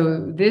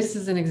 So this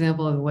is an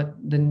example of what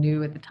the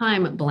new, at the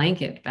time,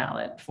 blanket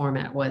ballot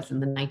format was in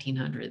the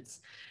 1900s.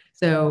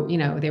 So,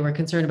 they were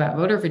concerned about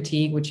voter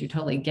fatigue, which you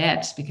totally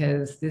get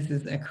because this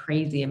is a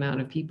crazy amount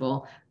of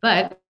people,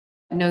 but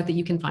note that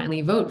you can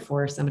finally vote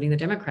for somebody in the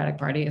Democratic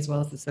Party as well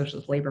as the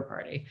Socialist Labor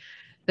Party.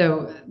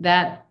 So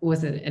that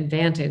was an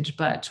advantage,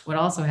 but what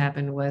also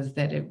happened was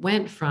that it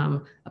went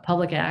from a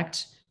public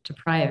act to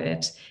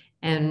private.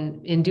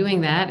 And in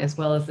doing that, as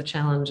well as the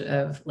challenge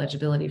of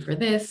legibility for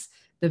this,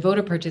 the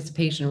voter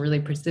participation really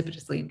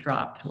precipitously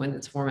dropped when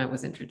this format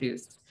was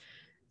introduced.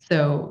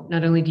 So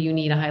not only do you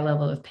need a high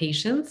level of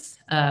patience,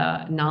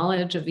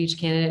 knowledge of each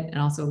candidate, and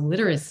also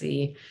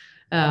literacy,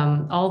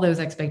 all those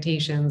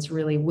expectations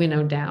really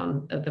winnowed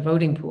down the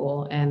voting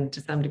pool, and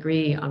to some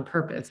degree on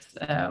purpose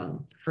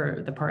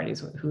for the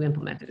parties who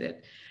implemented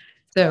it.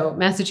 So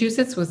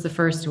Massachusetts was the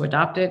first to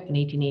adopt it in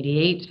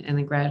 1888, and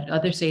then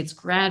other states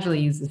gradually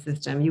used the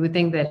system. You would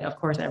think that, of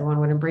course, everyone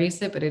would embrace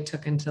it, but it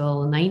took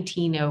until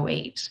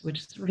 1908, which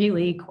is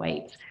really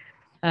quite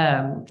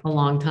a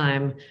long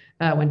time,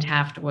 when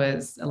Taft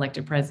was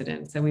elected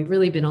president. So we've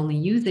really been only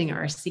using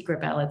our secret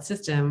ballot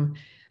system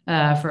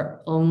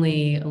for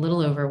only a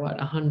little over,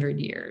 100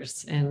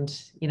 years.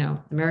 And,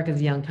 America's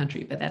a young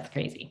country, but that's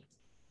crazy.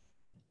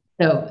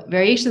 So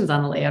variations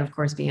on the layout, of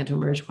course, began to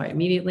emerge quite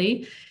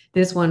immediately.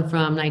 This one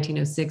from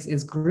 1906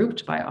 is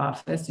grouped by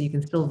office, so you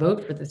can still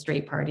vote for the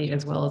straight party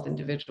as well as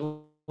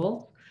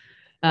individuals.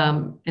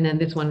 And then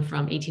this one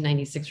from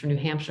 1896 for New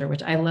Hampshire,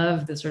 which I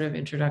love the sort of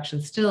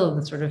introduction, still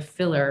the sort of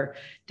filler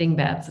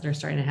dingbats that are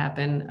starting to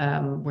happen,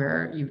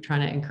 where you're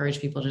trying to encourage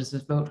people to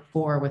just vote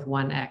for with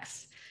one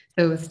X.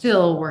 So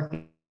still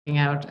working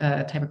out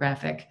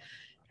typographic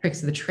tricks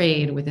of the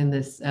trade within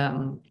this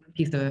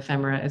piece of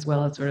ephemera, as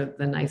well as sort of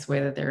the nice way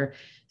that they're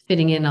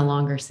fitting in a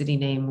longer city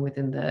name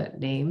within the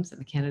names of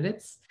the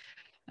candidates.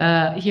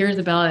 Here's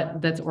a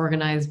ballot that's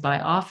organized by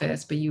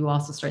office, but you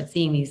also start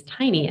seeing these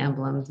tiny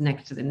emblems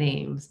next to the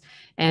names.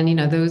 And,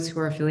 those who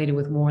are affiliated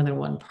with more than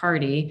one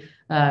party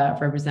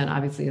represent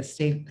obviously a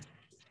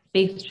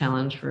space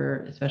challenge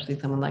for especially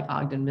someone like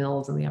Ogden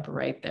Mills in the upper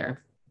right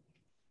there.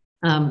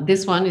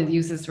 This one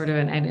uses sort of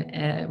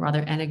a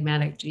rather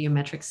enigmatic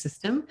geometric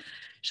system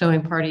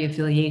showing party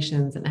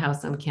affiliations and how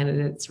some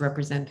candidates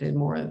represented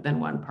more than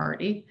one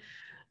party.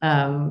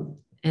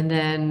 And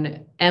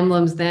then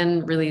emblems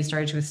then really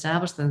started to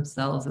establish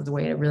themselves as a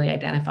way to really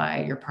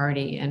identify your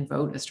party and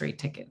vote as straight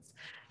tickets.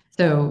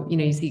 So,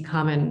 you see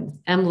common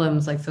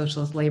emblems like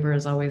socialist labor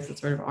is always the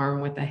sort of arm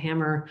with a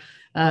hammer.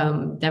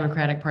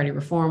 Democratic Party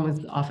reform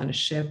was often a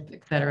ship,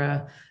 et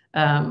cetera.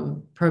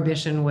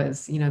 Prohibition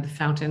was, the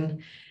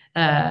fountain.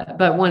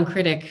 But one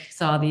critic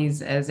saw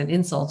these as an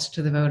insult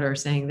to the voter,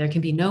 saying there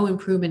can be no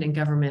improvement in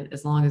government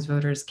as long as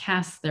voters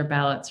cast their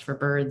ballots for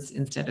birds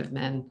instead of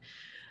men.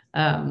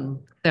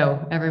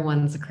 So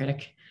everyone's a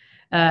critic.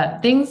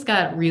 Things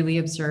got really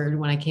absurd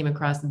when I came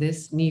across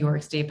this New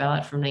York State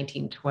ballot from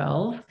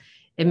 1912.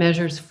 It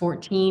measures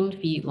 14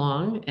 feet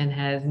long and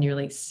has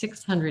nearly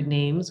 600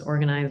 names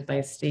organized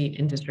by state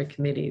and district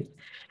committees.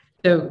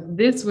 So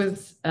this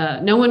was,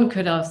 no one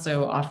could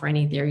also offer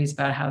any theories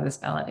about how this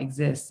ballot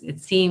exists. It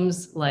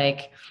seems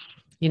like,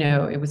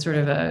 it was sort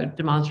of a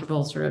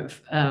demonstrable sort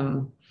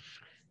of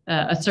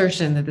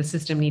assertion that the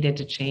system needed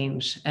to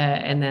change.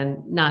 And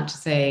then not to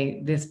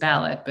say this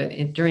ballot, but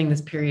during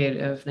this period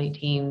of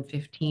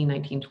 1915,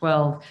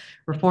 1912,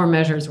 reform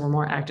measures were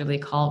more actively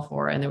called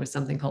for, and there was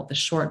something called the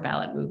short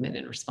ballot movement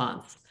in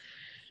response.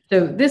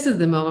 So this is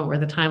the moment where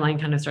the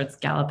timeline kind of starts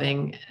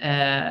galloping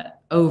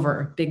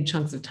over big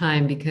chunks of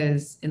time,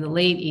 because in the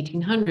late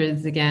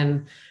 1800s,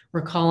 again,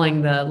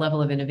 recalling the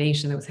level of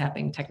innovation that was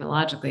happening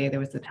technologically,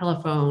 there was the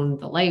telephone,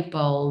 the light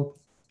bulb,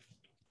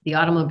 the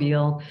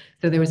automobile.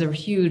 So there was a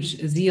huge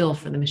zeal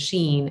for the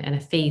machine and a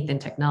faith in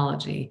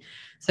technology.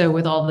 So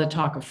with all the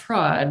talk of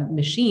fraud,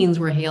 machines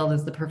were hailed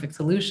as the perfect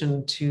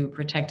solution to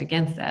protect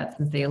against that,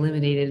 since they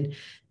eliminated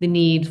the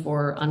need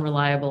for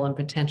unreliable and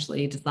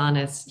potentially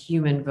dishonest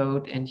human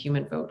vote and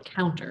human vote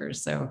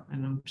counters. So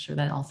I'm sure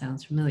that all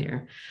sounds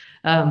familiar.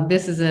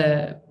 This is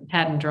a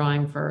patent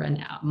drawing for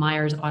a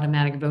Myers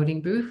automatic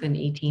voting booth in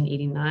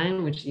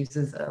 1889, which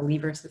uses a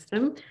lever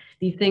system.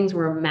 These things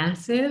were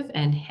massive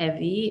and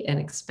heavy and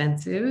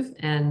expensive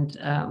and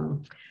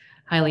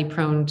highly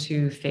prone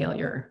to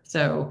failure.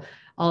 So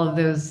all of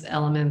those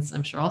elements,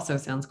 I'm sure, also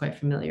sounds quite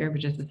familiar,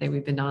 but just to say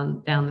we've been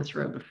down this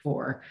road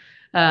before.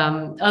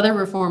 Other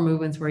reform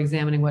movements were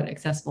examining what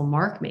accessible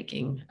mark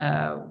making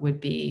would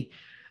be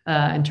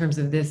in terms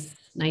of this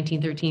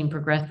 1913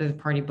 Progressive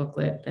Party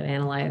booklet that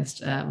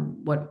analyzed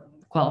what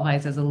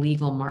qualifies as a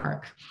legal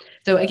mark.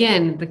 So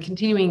again, the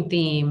continuing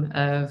theme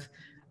of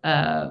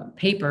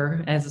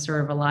paper as a sort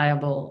of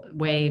reliable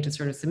way to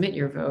sort of submit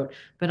your vote,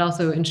 but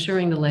also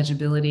ensuring the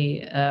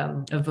legibility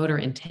of voter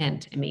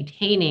intent and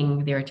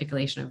maintaining the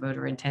articulation of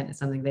voter intent is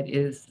something that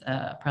is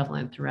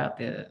prevalent throughout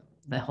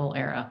the whole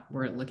era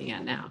we're looking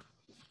at now.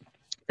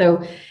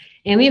 So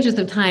in the interest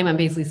of time, I'm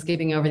basically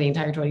skipping over the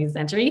entire 20th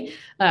century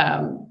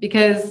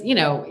because,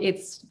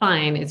 it's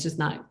fine. It's just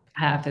not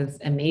half as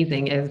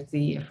amazing as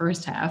the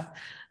first half.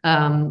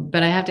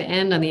 But I have to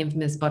end on the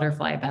infamous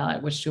butterfly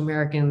ballot, which to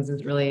Americans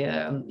is really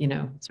a,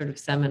 sort of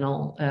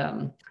seminal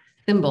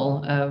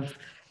symbol of,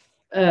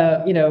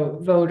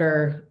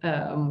 voter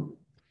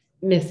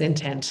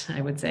misintent,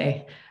 I would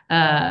say.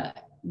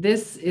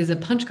 This is a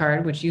punch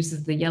card, which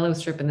uses the yellow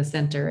strip in the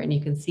center, and you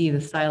can see the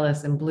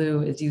stylus in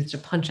blue is used to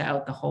punch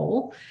out the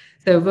hole.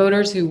 So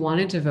voters who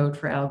wanted to vote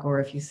for Al Gore,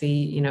 if you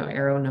see,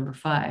 arrow number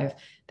 5,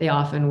 they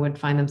often would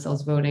find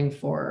themselves voting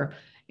for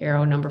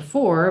arrow number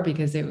 4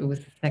 because it was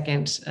the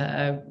second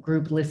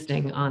group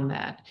listing on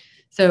that.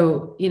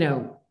 So,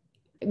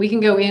 we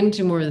can go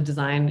into more of the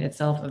design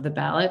itself of the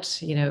ballot.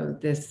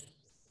 This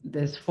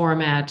this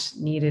format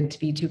needed to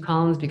be 2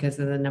 columns because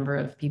of the number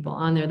of people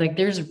on there. Like,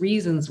 there's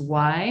reasons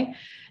why,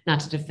 not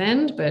to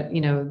defend, but,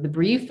 you know, the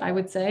brief, I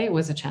would say,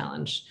 was a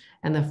challenge,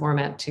 and the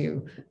format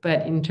too.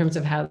 But in terms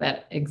of how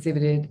that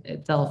exhibited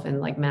itself in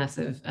like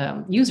massive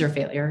user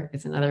failure,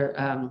 is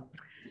another,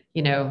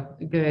 you know,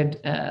 good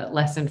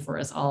lesson for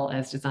us all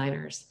as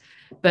designers.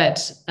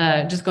 But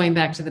just going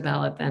back to the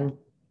ballot then,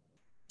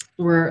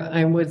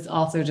 I was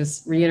also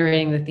just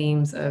reiterating the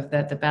themes of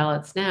that the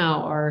ballots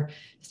now are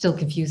still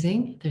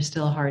confusing. They're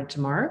still hard to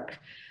mark.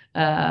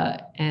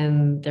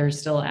 And there's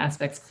still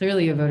aspects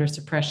clearly of voter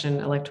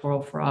suppression,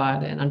 electoral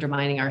fraud, and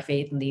undermining our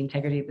faith in the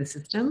integrity of the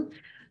system.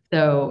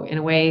 So in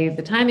a way,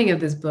 the timing of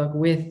this book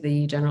with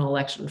the general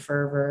election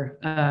fervor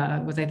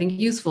was, I think,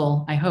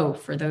 useful, I hope,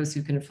 for those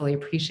who can fully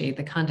appreciate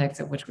the context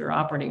of which we were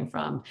operating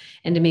from,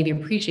 and to maybe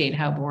appreciate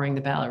how boring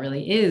the ballot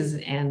really is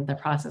and the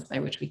process by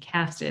which we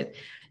cast it.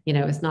 You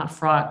know, it's not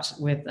fraught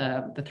with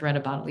the threat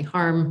of bodily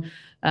harm,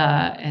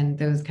 and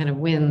those kind of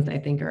wins, I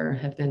think,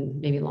 have been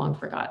maybe long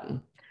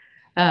forgotten.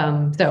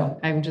 So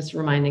I'm just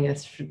reminding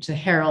us to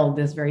herald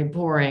this very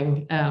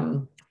boring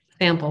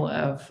sample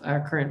of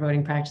our current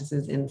voting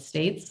practices in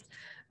states,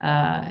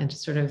 and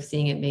just sort of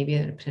seeing it maybe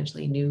in a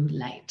potentially new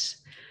light.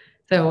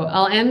 So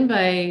I'll end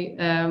by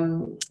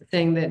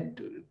saying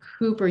that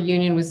Cooper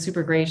Union was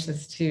super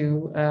gracious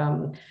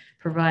to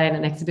provide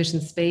an exhibition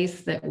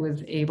space that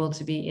was able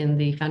to be in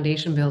the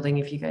Foundation building,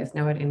 if you guys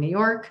know it, in New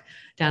York,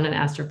 down in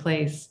Astor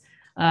Place.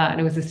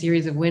 And it was a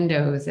series of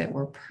windows that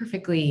were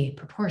perfectly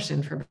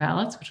proportioned for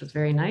ballots, which was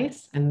very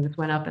nice. And this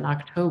went up in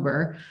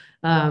October.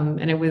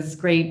 And it was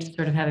great to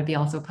sort of have it be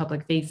also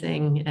public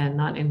facing and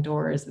not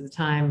indoors at the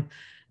time.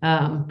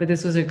 But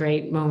this was a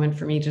great moment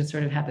for me to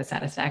sort of have the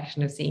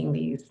satisfaction of seeing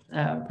these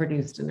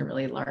produced in a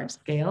really large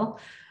scale,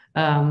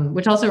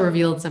 which also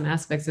revealed some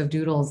aspects of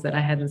doodles that I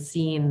hadn't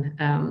seen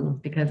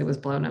because it was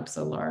blown up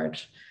so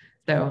large.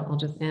 So I'll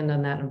just end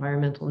on that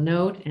environmental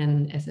note.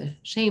 And as a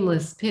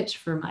shameless pitch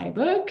for my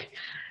book,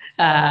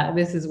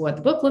 this is what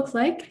the book looks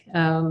like.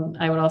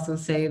 I would also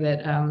say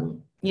that,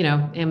 you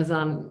know,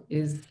 Amazon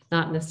is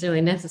not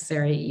necessarily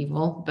necessary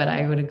evil, but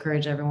I would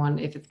encourage everyone,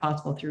 if it's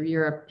possible through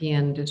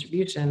European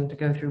distribution, to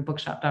go through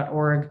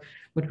bookshop.org,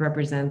 which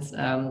represents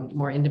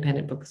more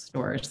independent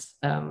bookstores.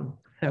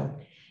 So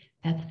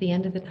that's the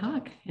end of the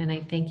talk. And I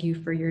thank you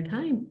for your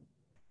time.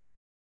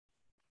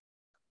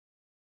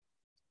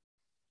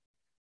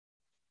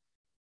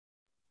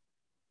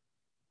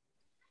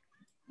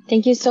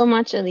 Thank you so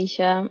much,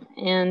 Alicia.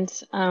 And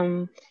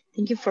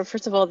thank you for,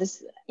 first of all,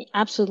 this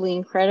absolutely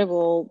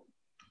incredibly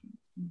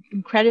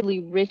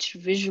rich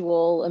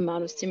visual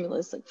amount of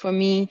stimulus. Like, for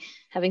me,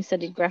 having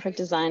studied graphic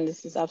design,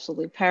 this is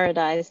absolutely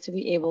paradise to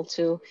be able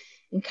to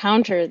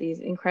encounter these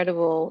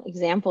incredible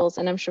examples.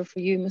 And I'm sure for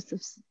you, it must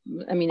have,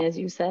 I mean, as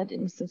you said, it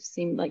must have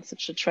seemed like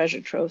such a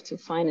treasure trove to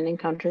find and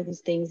encounter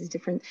these things, these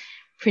different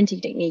printing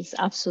techniques.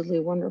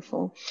 Absolutely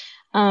wonderful.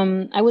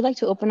 I would like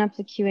to open up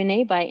the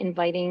Q&A by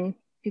inviting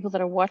people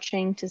that are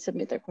watching to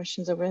submit their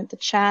questions over in the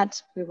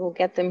chat. We will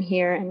get them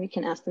here and we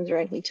can ask them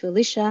directly to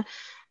Alicia.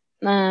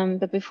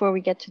 But before we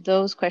get to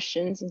those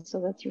questions, and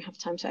so that you have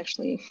time to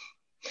actually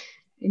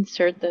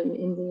insert them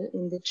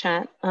in the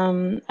chat,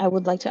 I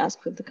would like to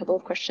ask a couple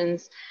of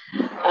questions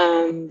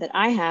that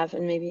I have,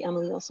 and maybe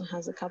Emily also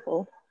has a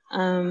couple.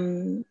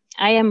 I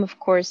am, of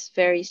course,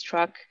 very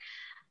struck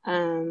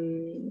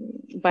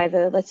by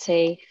the, let's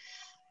say,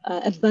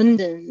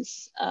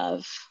 abundance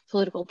of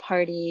political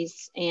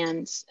parties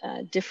and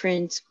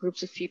different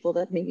groups of people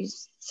that maybe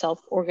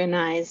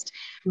self-organized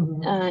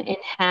and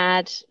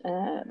had,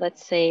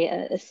 let's say,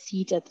 a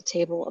seat at the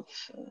table of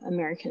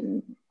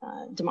American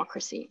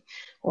democracy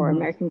or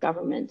American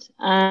government.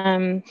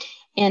 And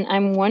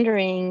I'm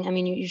wondering, I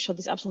mean, you showed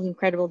this absolutely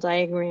incredible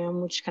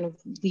diagram, which kind of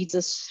leads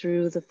us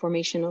through the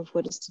formation of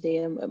what is today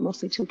a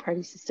mostly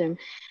two-party system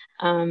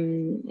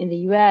in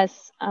the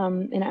US.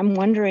 And I'm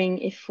wondering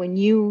if, when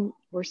you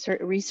were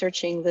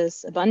researching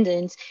this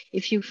abundance,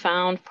 if you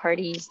found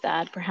parties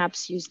that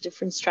perhaps use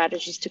different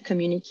strategies to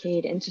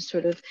communicate and to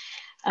sort of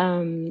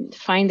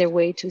find their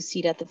way to a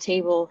seat at the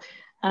table,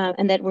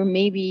 and that were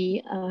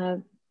maybe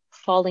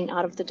falling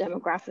out of the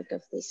demographic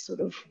of this sort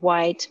of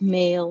white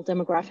male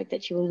demographic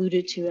that you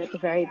alluded to at the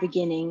very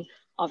beginning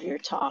of your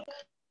talk.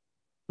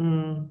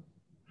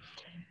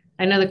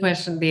 I know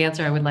the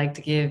answer I would like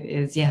to give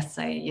is yes.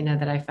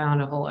 That I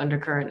found a whole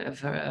undercurrent of,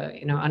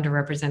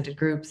 underrepresented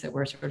groups that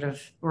were sort of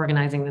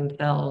organizing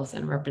themselves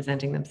and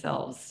representing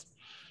themselves.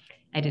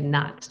 I did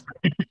not.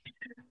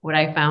 What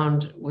I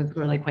found was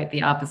really quite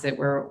the opposite,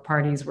 where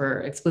parties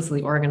were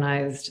explicitly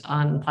organized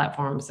on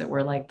platforms that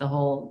were like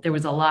there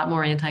was a lot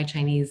more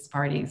anti-Chinese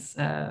parties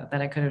that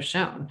I could have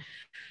shown.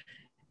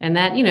 And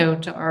that,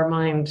 to our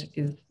mind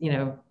is,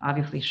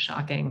 obviously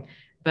shocking.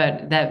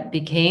 But that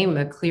became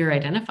a clear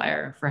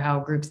identifier for how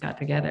groups got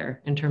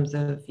together in terms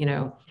of,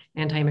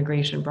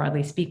 anti-immigration,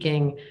 broadly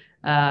speaking,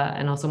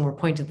 and also more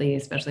pointedly,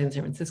 especially in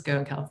San Francisco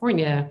and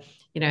California,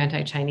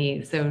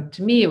 anti-Chinese. So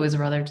to me, it was a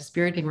rather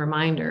dispiriting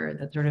reminder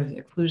that sort of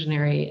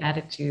exclusionary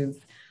attitudes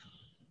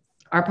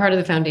are part of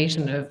the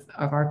foundation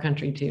of our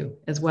country too,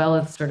 as well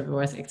as sort of a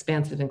more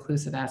expansive,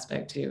 inclusive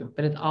aspect too.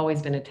 But it's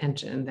always been a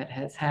tension that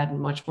has had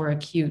much more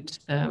acute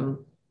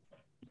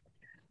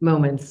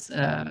moments.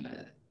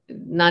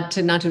 Not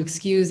to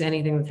excuse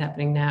anything that's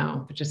happening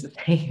now, but just to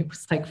say it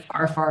was like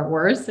far, far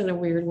worse in a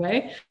weird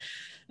way.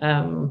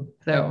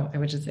 So I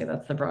would just say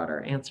that's the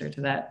broader answer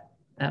to that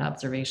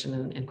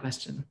observation and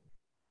question.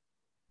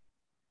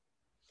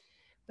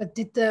 But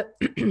did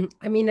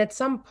I mean, at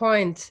some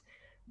point,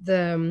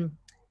 the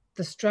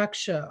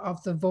structure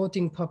of the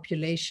voting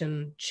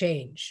population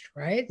changed,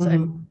 right? Mm-hmm. I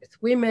mean,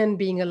 with women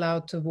being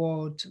allowed to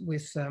vote,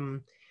 with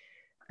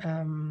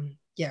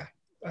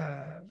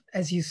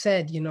as you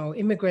said, you know,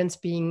 immigrants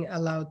being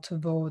allowed to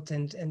vote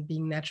and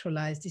being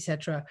naturalized,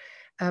 etc.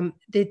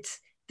 Did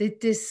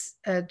this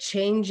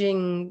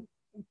changing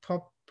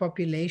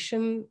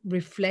population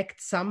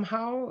reflect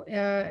somehow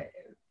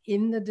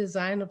in the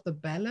design of the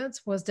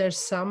ballots? Was there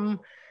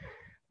some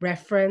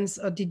reference,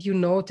 or did you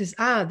notice,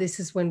 this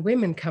is when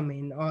women come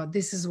in, or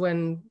this is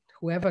when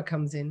whoever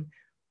comes in?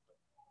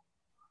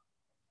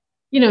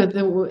 You know, the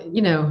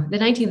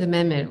 19th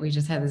Amendment, we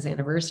just had this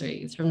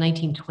anniversary. It's from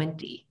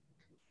 1920.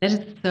 That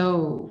is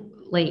so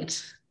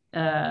late.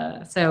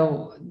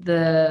 So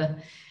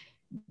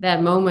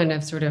that moment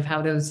of sort of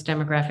how those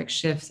demographic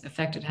shifts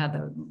affected how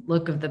the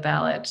look of the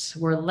ballot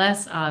were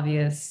less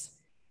obvious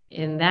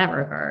in that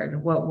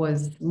regard. What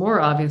was more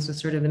obvious was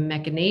sort of the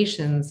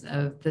machinations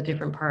of the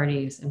different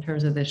parties in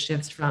terms of the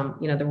shifts from,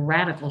 you know, the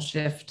radical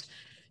shift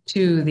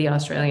to the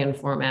Australian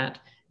format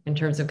in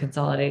terms of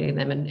consolidating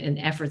them and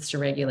efforts to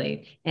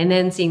regulate, and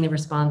then seeing the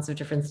response of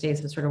different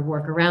states to sort of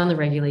work around the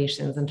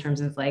regulations in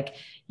terms of, like,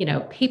 you know,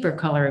 paper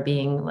color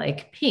being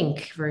like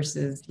pink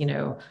versus, you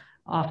know,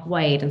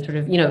 off-white, and sort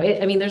of, you know,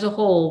 I mean, there's a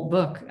whole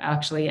book,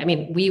 actually. I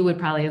mean, we would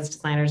probably as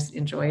designers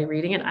enjoy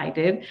reading it. I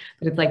did,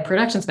 but it's like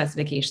production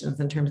specifications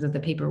in terms of the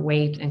paper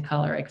weight and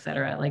color, et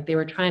cetera. Like, they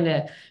were trying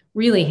to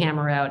really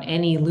hammer out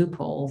any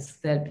loopholes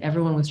that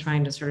everyone was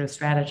trying to sort of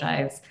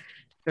strategize,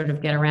 sort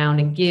of get around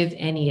and give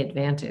any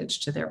advantage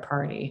to their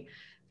party.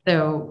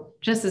 So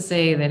just to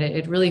say that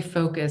it really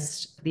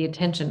focused the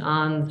attention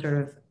on sort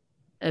of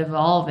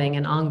evolving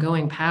and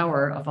ongoing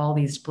power of all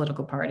these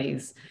political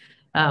parties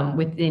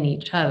within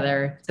each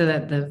other, so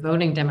that the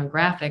voting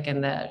demographic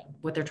and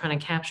what they're trying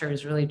to capture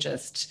is really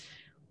just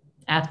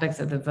aspects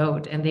of the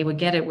vote, and they would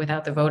get it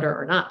without the voter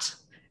or not.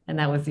 And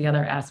that was the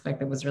other aspect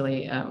that was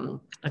really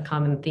a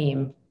common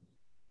theme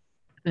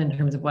in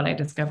terms of what I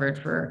discovered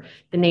for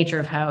the nature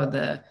of how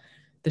the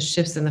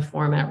shifts in the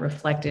format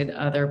reflected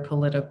other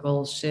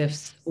political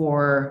shifts,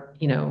 or,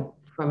 you know,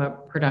 from a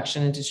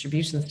production and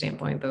distribution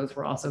standpoint, those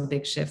were also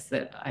big shifts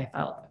that I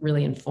felt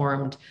really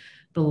informed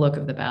the look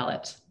of the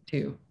ballot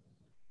too.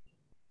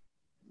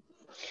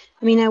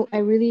 I mean, I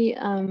really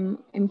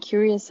am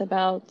curious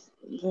about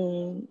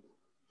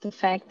the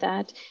fact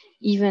that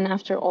even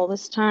after all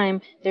this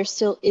time, there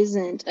still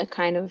isn't a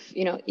kind of,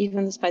 you know,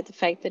 even despite the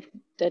fact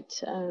that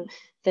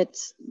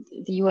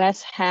the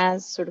US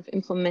has sort of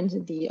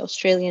implemented the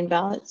Australian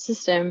ballot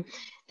system,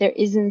 there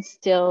isn't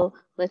still,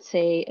 let's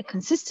say, a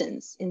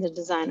consistency in the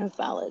design of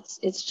ballots.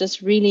 It's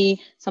just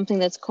really something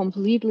that's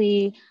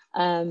completely,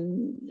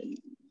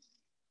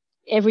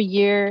 every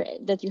year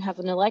that you have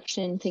an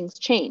election, things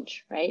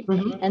change, right?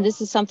 Mm-hmm. And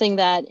this is something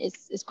that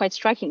is quite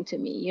striking to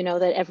me, you know,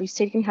 that every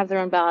state can have their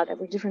own ballot,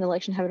 every different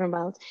election have their own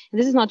ballots. And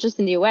this is not just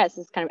in the US,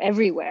 it's kind of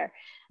everywhere.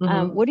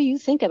 Mm-hmm. What do you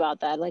think about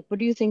that? Like, what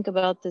do you think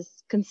about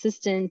this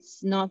consistent,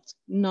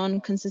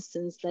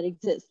 non-consistence that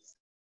exists?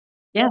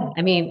 Yeah,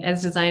 I mean,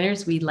 as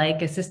designers, we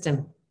like a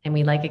system, and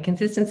we like a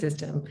consistent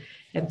system.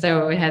 And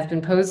so it has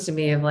been posed to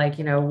me of, like,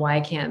 you know,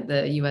 why can't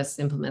the US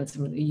implement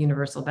some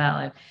universal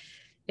ballot?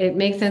 It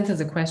makes sense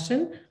as a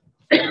question,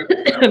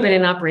 but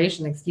in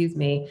operation, excuse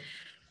me,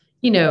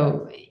 you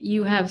know,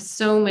 you have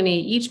so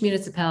many, each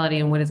municipality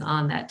and what is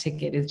on that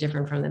ticket is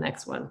different from the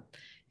next one,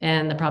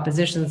 and the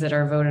propositions that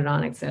are voted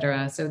on, et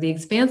cetera. So the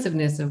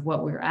expansiveness of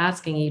what we're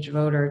asking each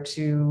voter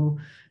to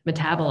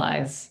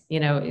metabolize, you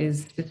know,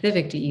 is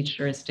specific to each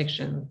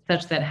jurisdiction,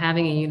 such that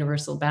having a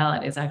universal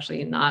ballot is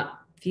actually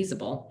not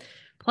feasible.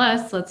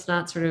 Plus, let's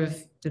not sort of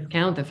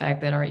discount the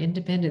fact that our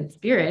independent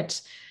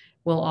spirit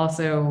will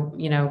also,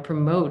 you know,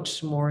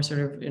 promote more sort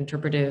of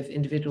interpretive,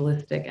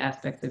 individualistic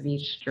aspects of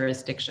each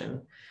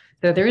jurisdiction.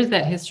 So there is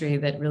that history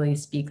that really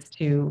speaks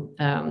to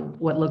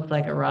what looks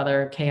like a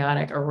rather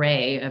chaotic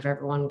array of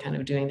everyone kind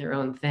of doing their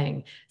own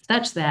thing,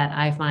 such that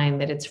I find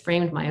that it's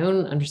framed my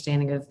own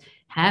understanding of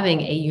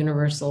having a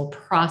universal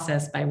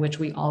process by which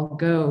we all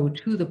go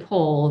to the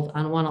polls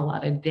on one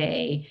allotted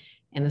day.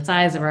 And the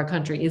size of our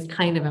country is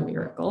kind of a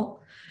miracle.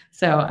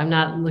 So I'm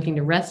not looking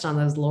to rest on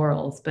those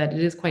laurels, but it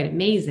is quite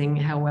amazing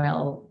how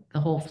well the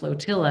whole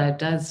flotilla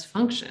does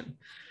function.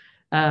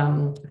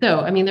 So,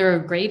 I mean, there are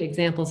great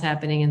examples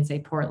happening in, say,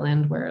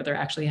 Portland, where there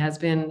actually has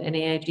been an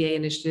AIGA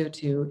initiative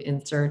to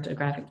insert a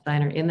graphic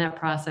designer in that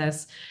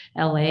process.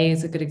 LA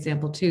is a good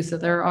example too. So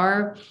there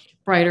are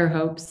brighter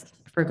hopes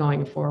for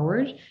going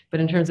forward,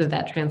 but in terms of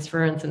that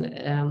transference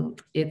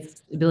and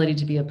its ability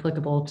to be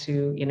applicable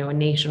to, you know, a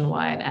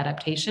nationwide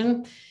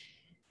adaptation,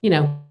 you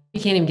can't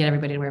even get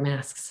everybody to wear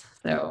masks.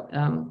 So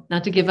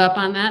not to give up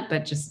on that,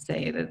 but just to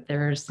say that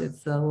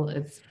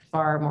it's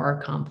far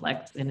more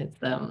complex in its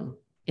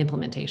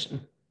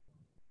implementation.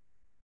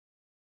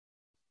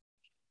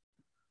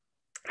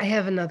 I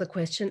have another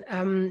question.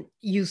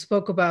 You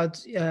spoke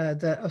about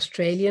the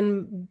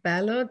Australian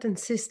ballot and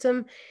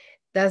system.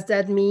 Does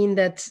that mean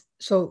that,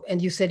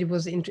 and you said it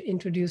was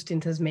introduced in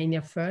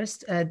Tasmania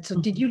first. So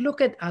did you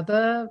look at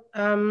other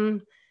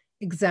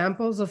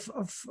examples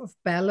of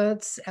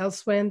ballots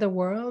elsewhere in the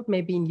world,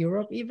 maybe in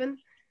Europe even?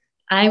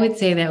 I would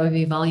say that would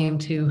be volume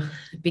 2,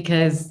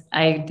 because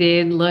I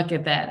did look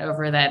at that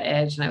over that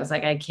edge and I was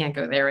like, I can't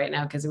go there right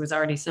now because there was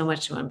already so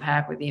much to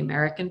unpack with the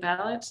American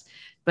ballots.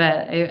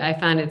 But I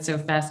found it so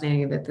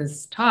fascinating that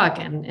this talk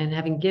and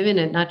having given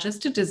it not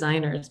just to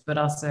designers, but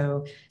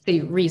also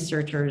say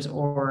researchers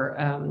or,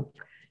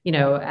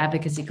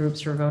 advocacy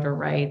groups for voter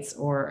rights,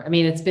 or, I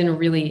mean, it's been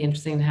really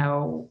interesting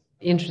how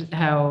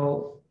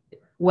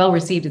well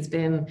received it's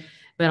been,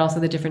 but also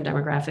the different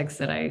demographics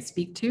that I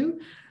speak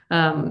to.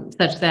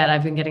 Such that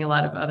I've been getting a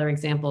lot of other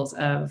examples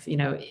of,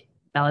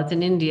 ballots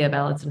in India,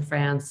 ballots in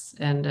France,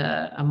 and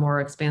a more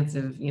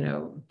expansive,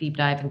 deep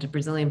dive into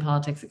Brazilian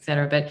politics, et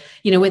cetera. But,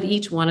 with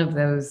each one of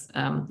those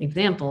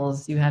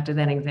examples, you have to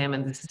then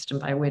examine the system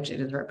by which it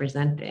is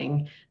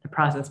representing, the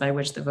process by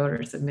which the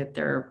voters submit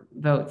their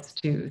votes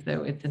to.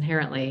 So it's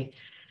inherently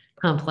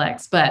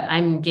complex, but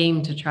I'm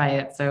game to try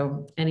it.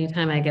 So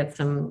anytime I get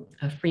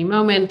a free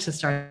moment to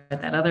start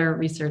that other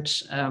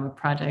research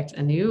project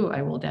anew,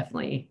 I will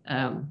definitely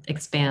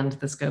expand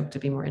the scope to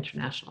be more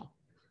international.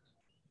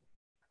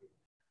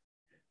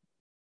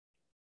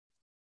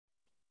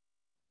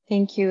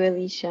 Thank you,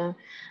 Alicia.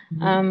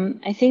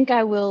 I think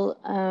I will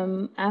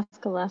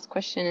ask a last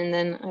question, and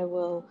then I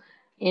will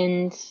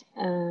end.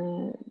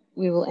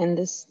 We will end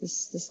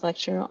this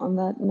lecture on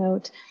that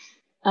note.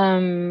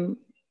 The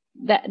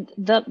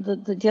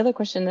other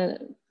question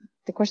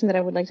that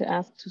I would like to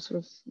ask to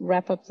sort of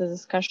wrap up the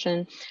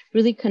discussion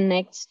really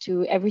connects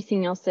to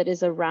everything else that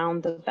is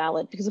around the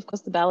ballot, because of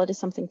course the ballot is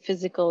something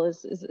physical,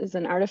 is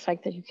an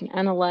artifact that you can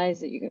analyze,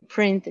 that you can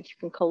print, that you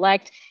can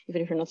collect,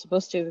 even if you're not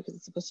supposed to, because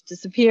it's supposed to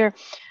disappear.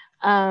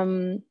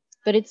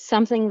 But it's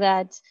something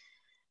that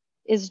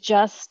is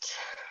just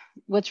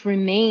what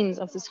remains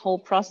of this whole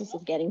process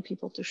of getting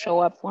people to show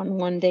up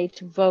one day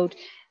to vote.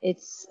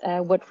 It's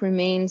what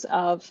remains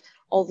of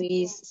all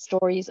these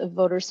stories of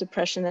voter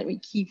suppression that we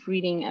keep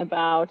reading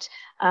about,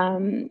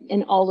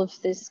 and all of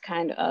this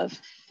kind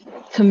of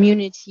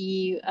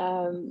community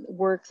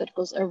work that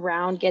goes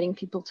around getting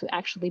people to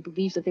actually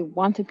believe that they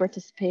want to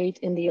participate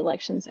in the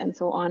elections and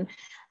so on.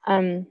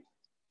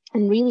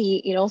 And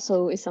really, it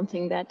also is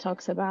something that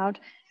talks about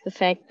the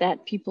fact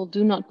that people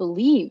do not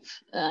believe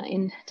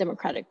in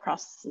democratic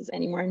processes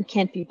anymore and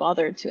can't be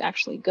bothered to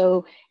actually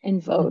go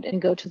and vote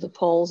and go to the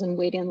polls and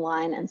wait in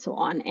line and so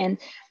on. And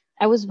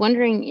I was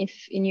wondering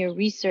if in your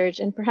research,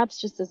 and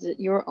perhaps just as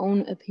your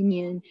own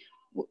opinion,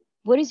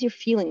 what is your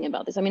feeling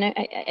about this? I mean,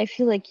 I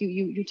feel like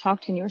you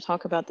talked in your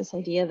talk about this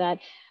idea that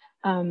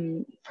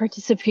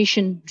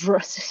participation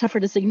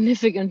suffered a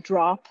significant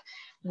drop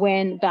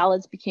when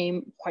ballots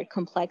became quite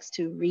complex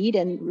to read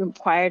and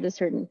required a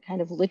certain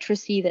kind of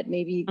literacy that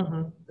maybe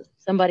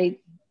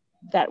somebody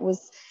that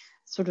was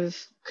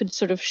could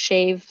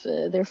shave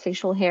their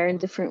facial hair in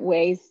different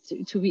ways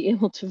to be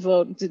able to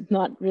vote did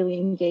not really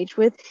engage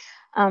with.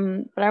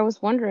 But I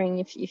was wondering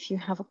if you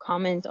have a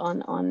comment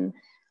on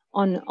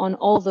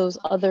all those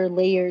other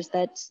layers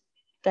that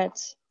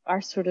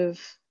are sort of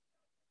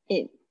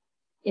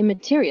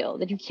immaterial,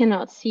 that you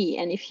cannot see,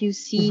 and if you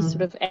see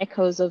sort of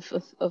echoes of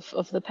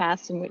the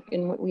past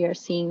in what we are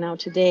seeing now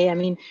today. I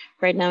mean,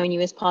 right now in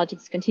US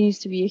politics continues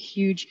to be a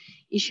huge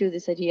issue,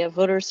 this idea of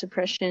voter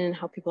suppression and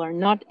how people are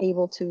not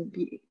able to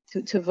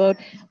vote,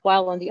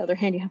 while on the other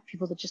hand you have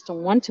people that just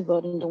don't want to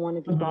vote and don't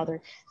want to be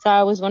bothered. So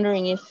I was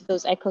wondering if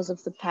those echoes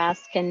of the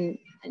past can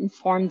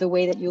inform the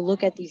way that you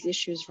look at these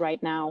issues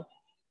right now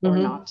or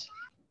not.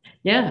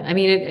 Yeah, I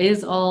mean, it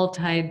is all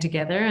tied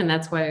together. And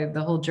that's why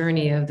the whole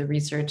journey of the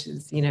research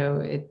is,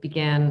 it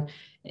began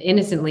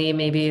innocently,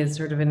 maybe as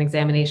sort of an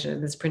examination of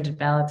this printed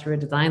ballot through a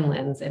design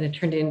lens. And it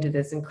turned into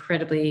this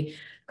incredibly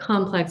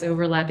complex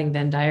overlapping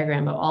Venn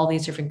diagram of all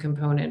these different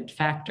component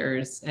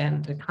factors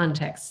and the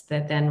context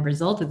that then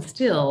resulted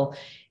still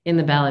in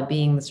the ballot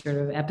being the sort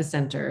of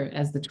epicenter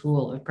as the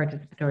tool of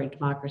participatory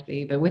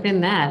democracy. But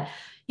within that,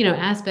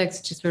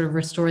 aspects to sort of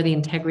restore the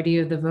integrity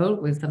of the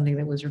vote was something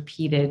that was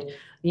repeated,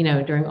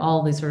 during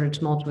all these sort of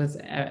tumultuous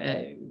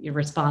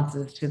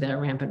responses to the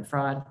rampant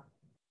fraud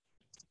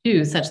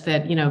too, such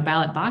that,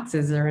 ballot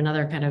boxes are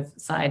another kind of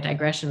side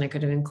digression I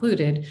could have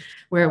included,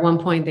 where at one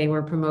point they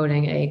were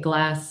promoting a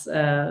glass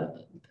jar,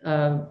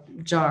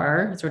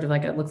 sort of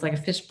like it looks like a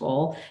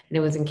fishbowl, and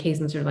it was encased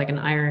in sort of like an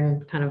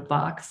iron kind of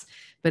box.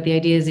 But the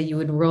idea is that you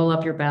would roll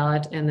up your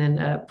ballot and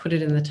then put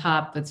it in the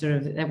top, but sort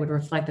of that would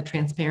reflect the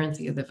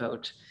transparency of the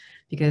vote.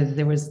 because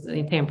there was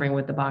tampering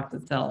with the box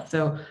itself.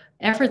 So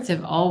efforts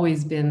have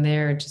always been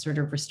there to sort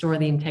of restore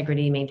the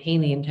integrity,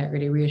 maintain the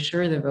integrity,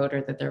 reassure the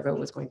voter that their vote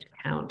was going to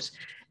count.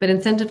 But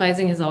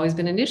incentivizing has always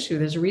been an issue.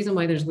 There's a reason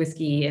why there's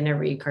whiskey in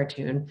every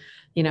cartoon,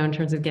 you know, in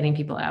terms of getting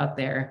people out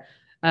there.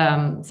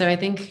 So I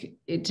think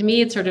to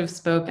me, it sort of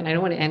spoke, and I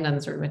don't want to end on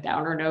sort of a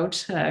downer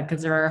note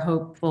because there are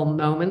hopeful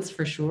moments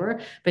for sure,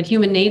 but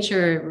human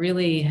nature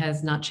really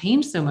has not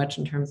changed so much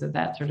in terms of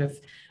that sort of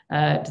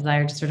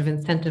desire to sort of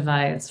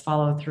incentivize,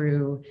 follow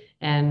through,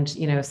 and,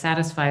 you know,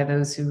 satisfy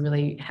those who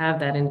really have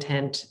that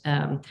intent,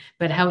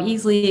 but how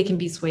easily it can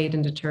be swayed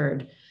and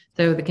deterred.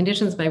 So the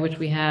conditions by which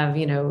we have,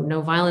 you know,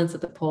 no violence at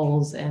the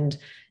polls and,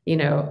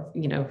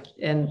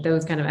 and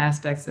those kind of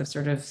aspects of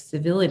sort of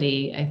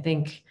civility, I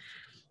think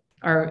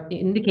are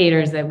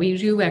indicators that we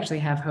do actually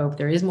have hope.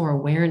 There is more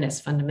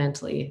awareness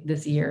fundamentally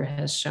this year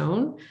has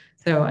shown.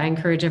 So I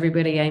encourage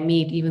everybody I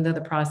meet, even though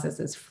the process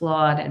is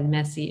flawed and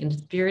messy and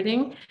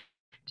dispiriting,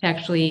 to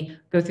actually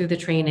go through the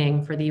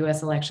training for the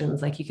US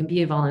elections. Like, you can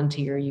be a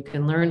volunteer, you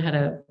can learn how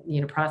to, you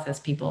know, process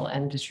people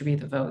and distribute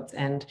the votes.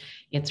 And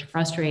it's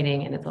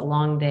frustrating and it's a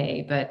long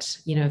day, but,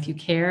 you know, if you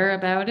care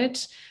about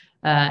it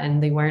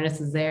and the awareness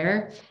is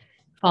there,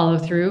 follow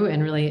through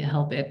and really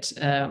help it,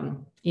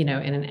 you know,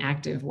 in an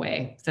active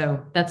way. So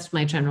that's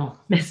my general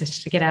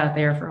message to get out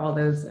there for all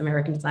those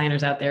American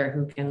designers out there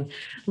who can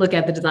look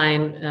at the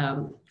design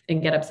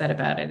and get upset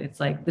about it. It's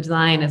like the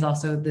design is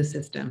also the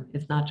system.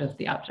 It's not just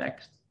the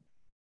object.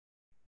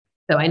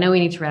 So I know we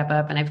need to wrap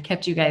up, and I've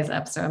kept you guys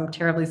up, so I'm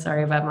terribly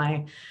sorry about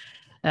my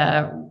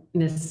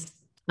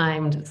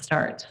mistimed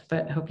start,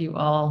 but hope you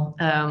all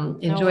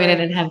enjoyed it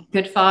and have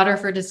good fodder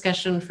for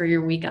discussion for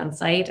your week on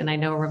site. And I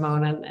know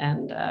Ramona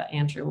and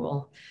Andrew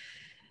will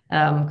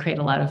create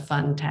a lot of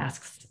fun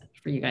tasks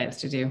for you guys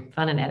to do,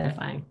 fun and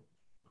edifying.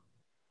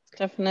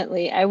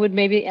 Definitely. I would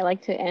maybe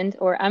like to end,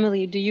 or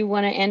Emily, do you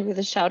want to end with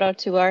a shout out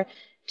to our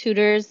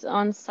tutors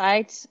on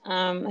site?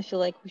 I feel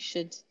like we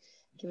should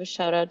give a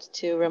shout out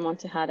to Ramon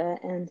Tejada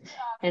and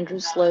Andrew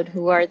Slode,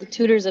 who are the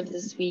tutors of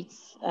this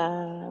week's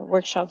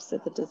workshops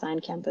at the Design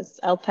Campus.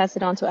 I'll pass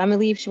it on to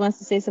Emily if she wants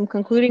to say some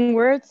concluding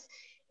words.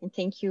 And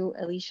thank you,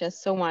 Alicia,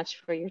 so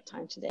much for your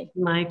time today.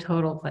 My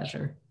total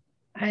pleasure.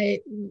 I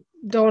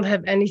don't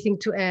have anything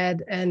to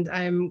add, and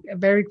I'm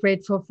very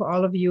grateful for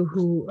all of you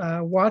who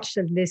watched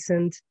and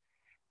listened.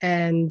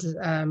 And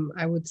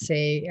I would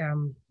say,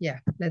 yeah,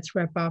 let's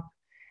wrap up,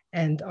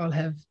 and I'll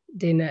have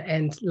dinner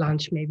and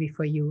lunch maybe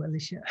for you,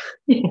 Alicia.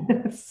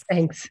 Yes.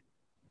 Thanks.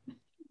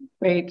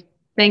 Great.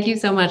 Thank you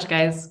so much,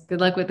 guys.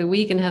 Good luck with the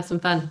week and have some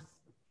fun.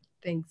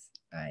 Thanks.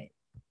 Bye.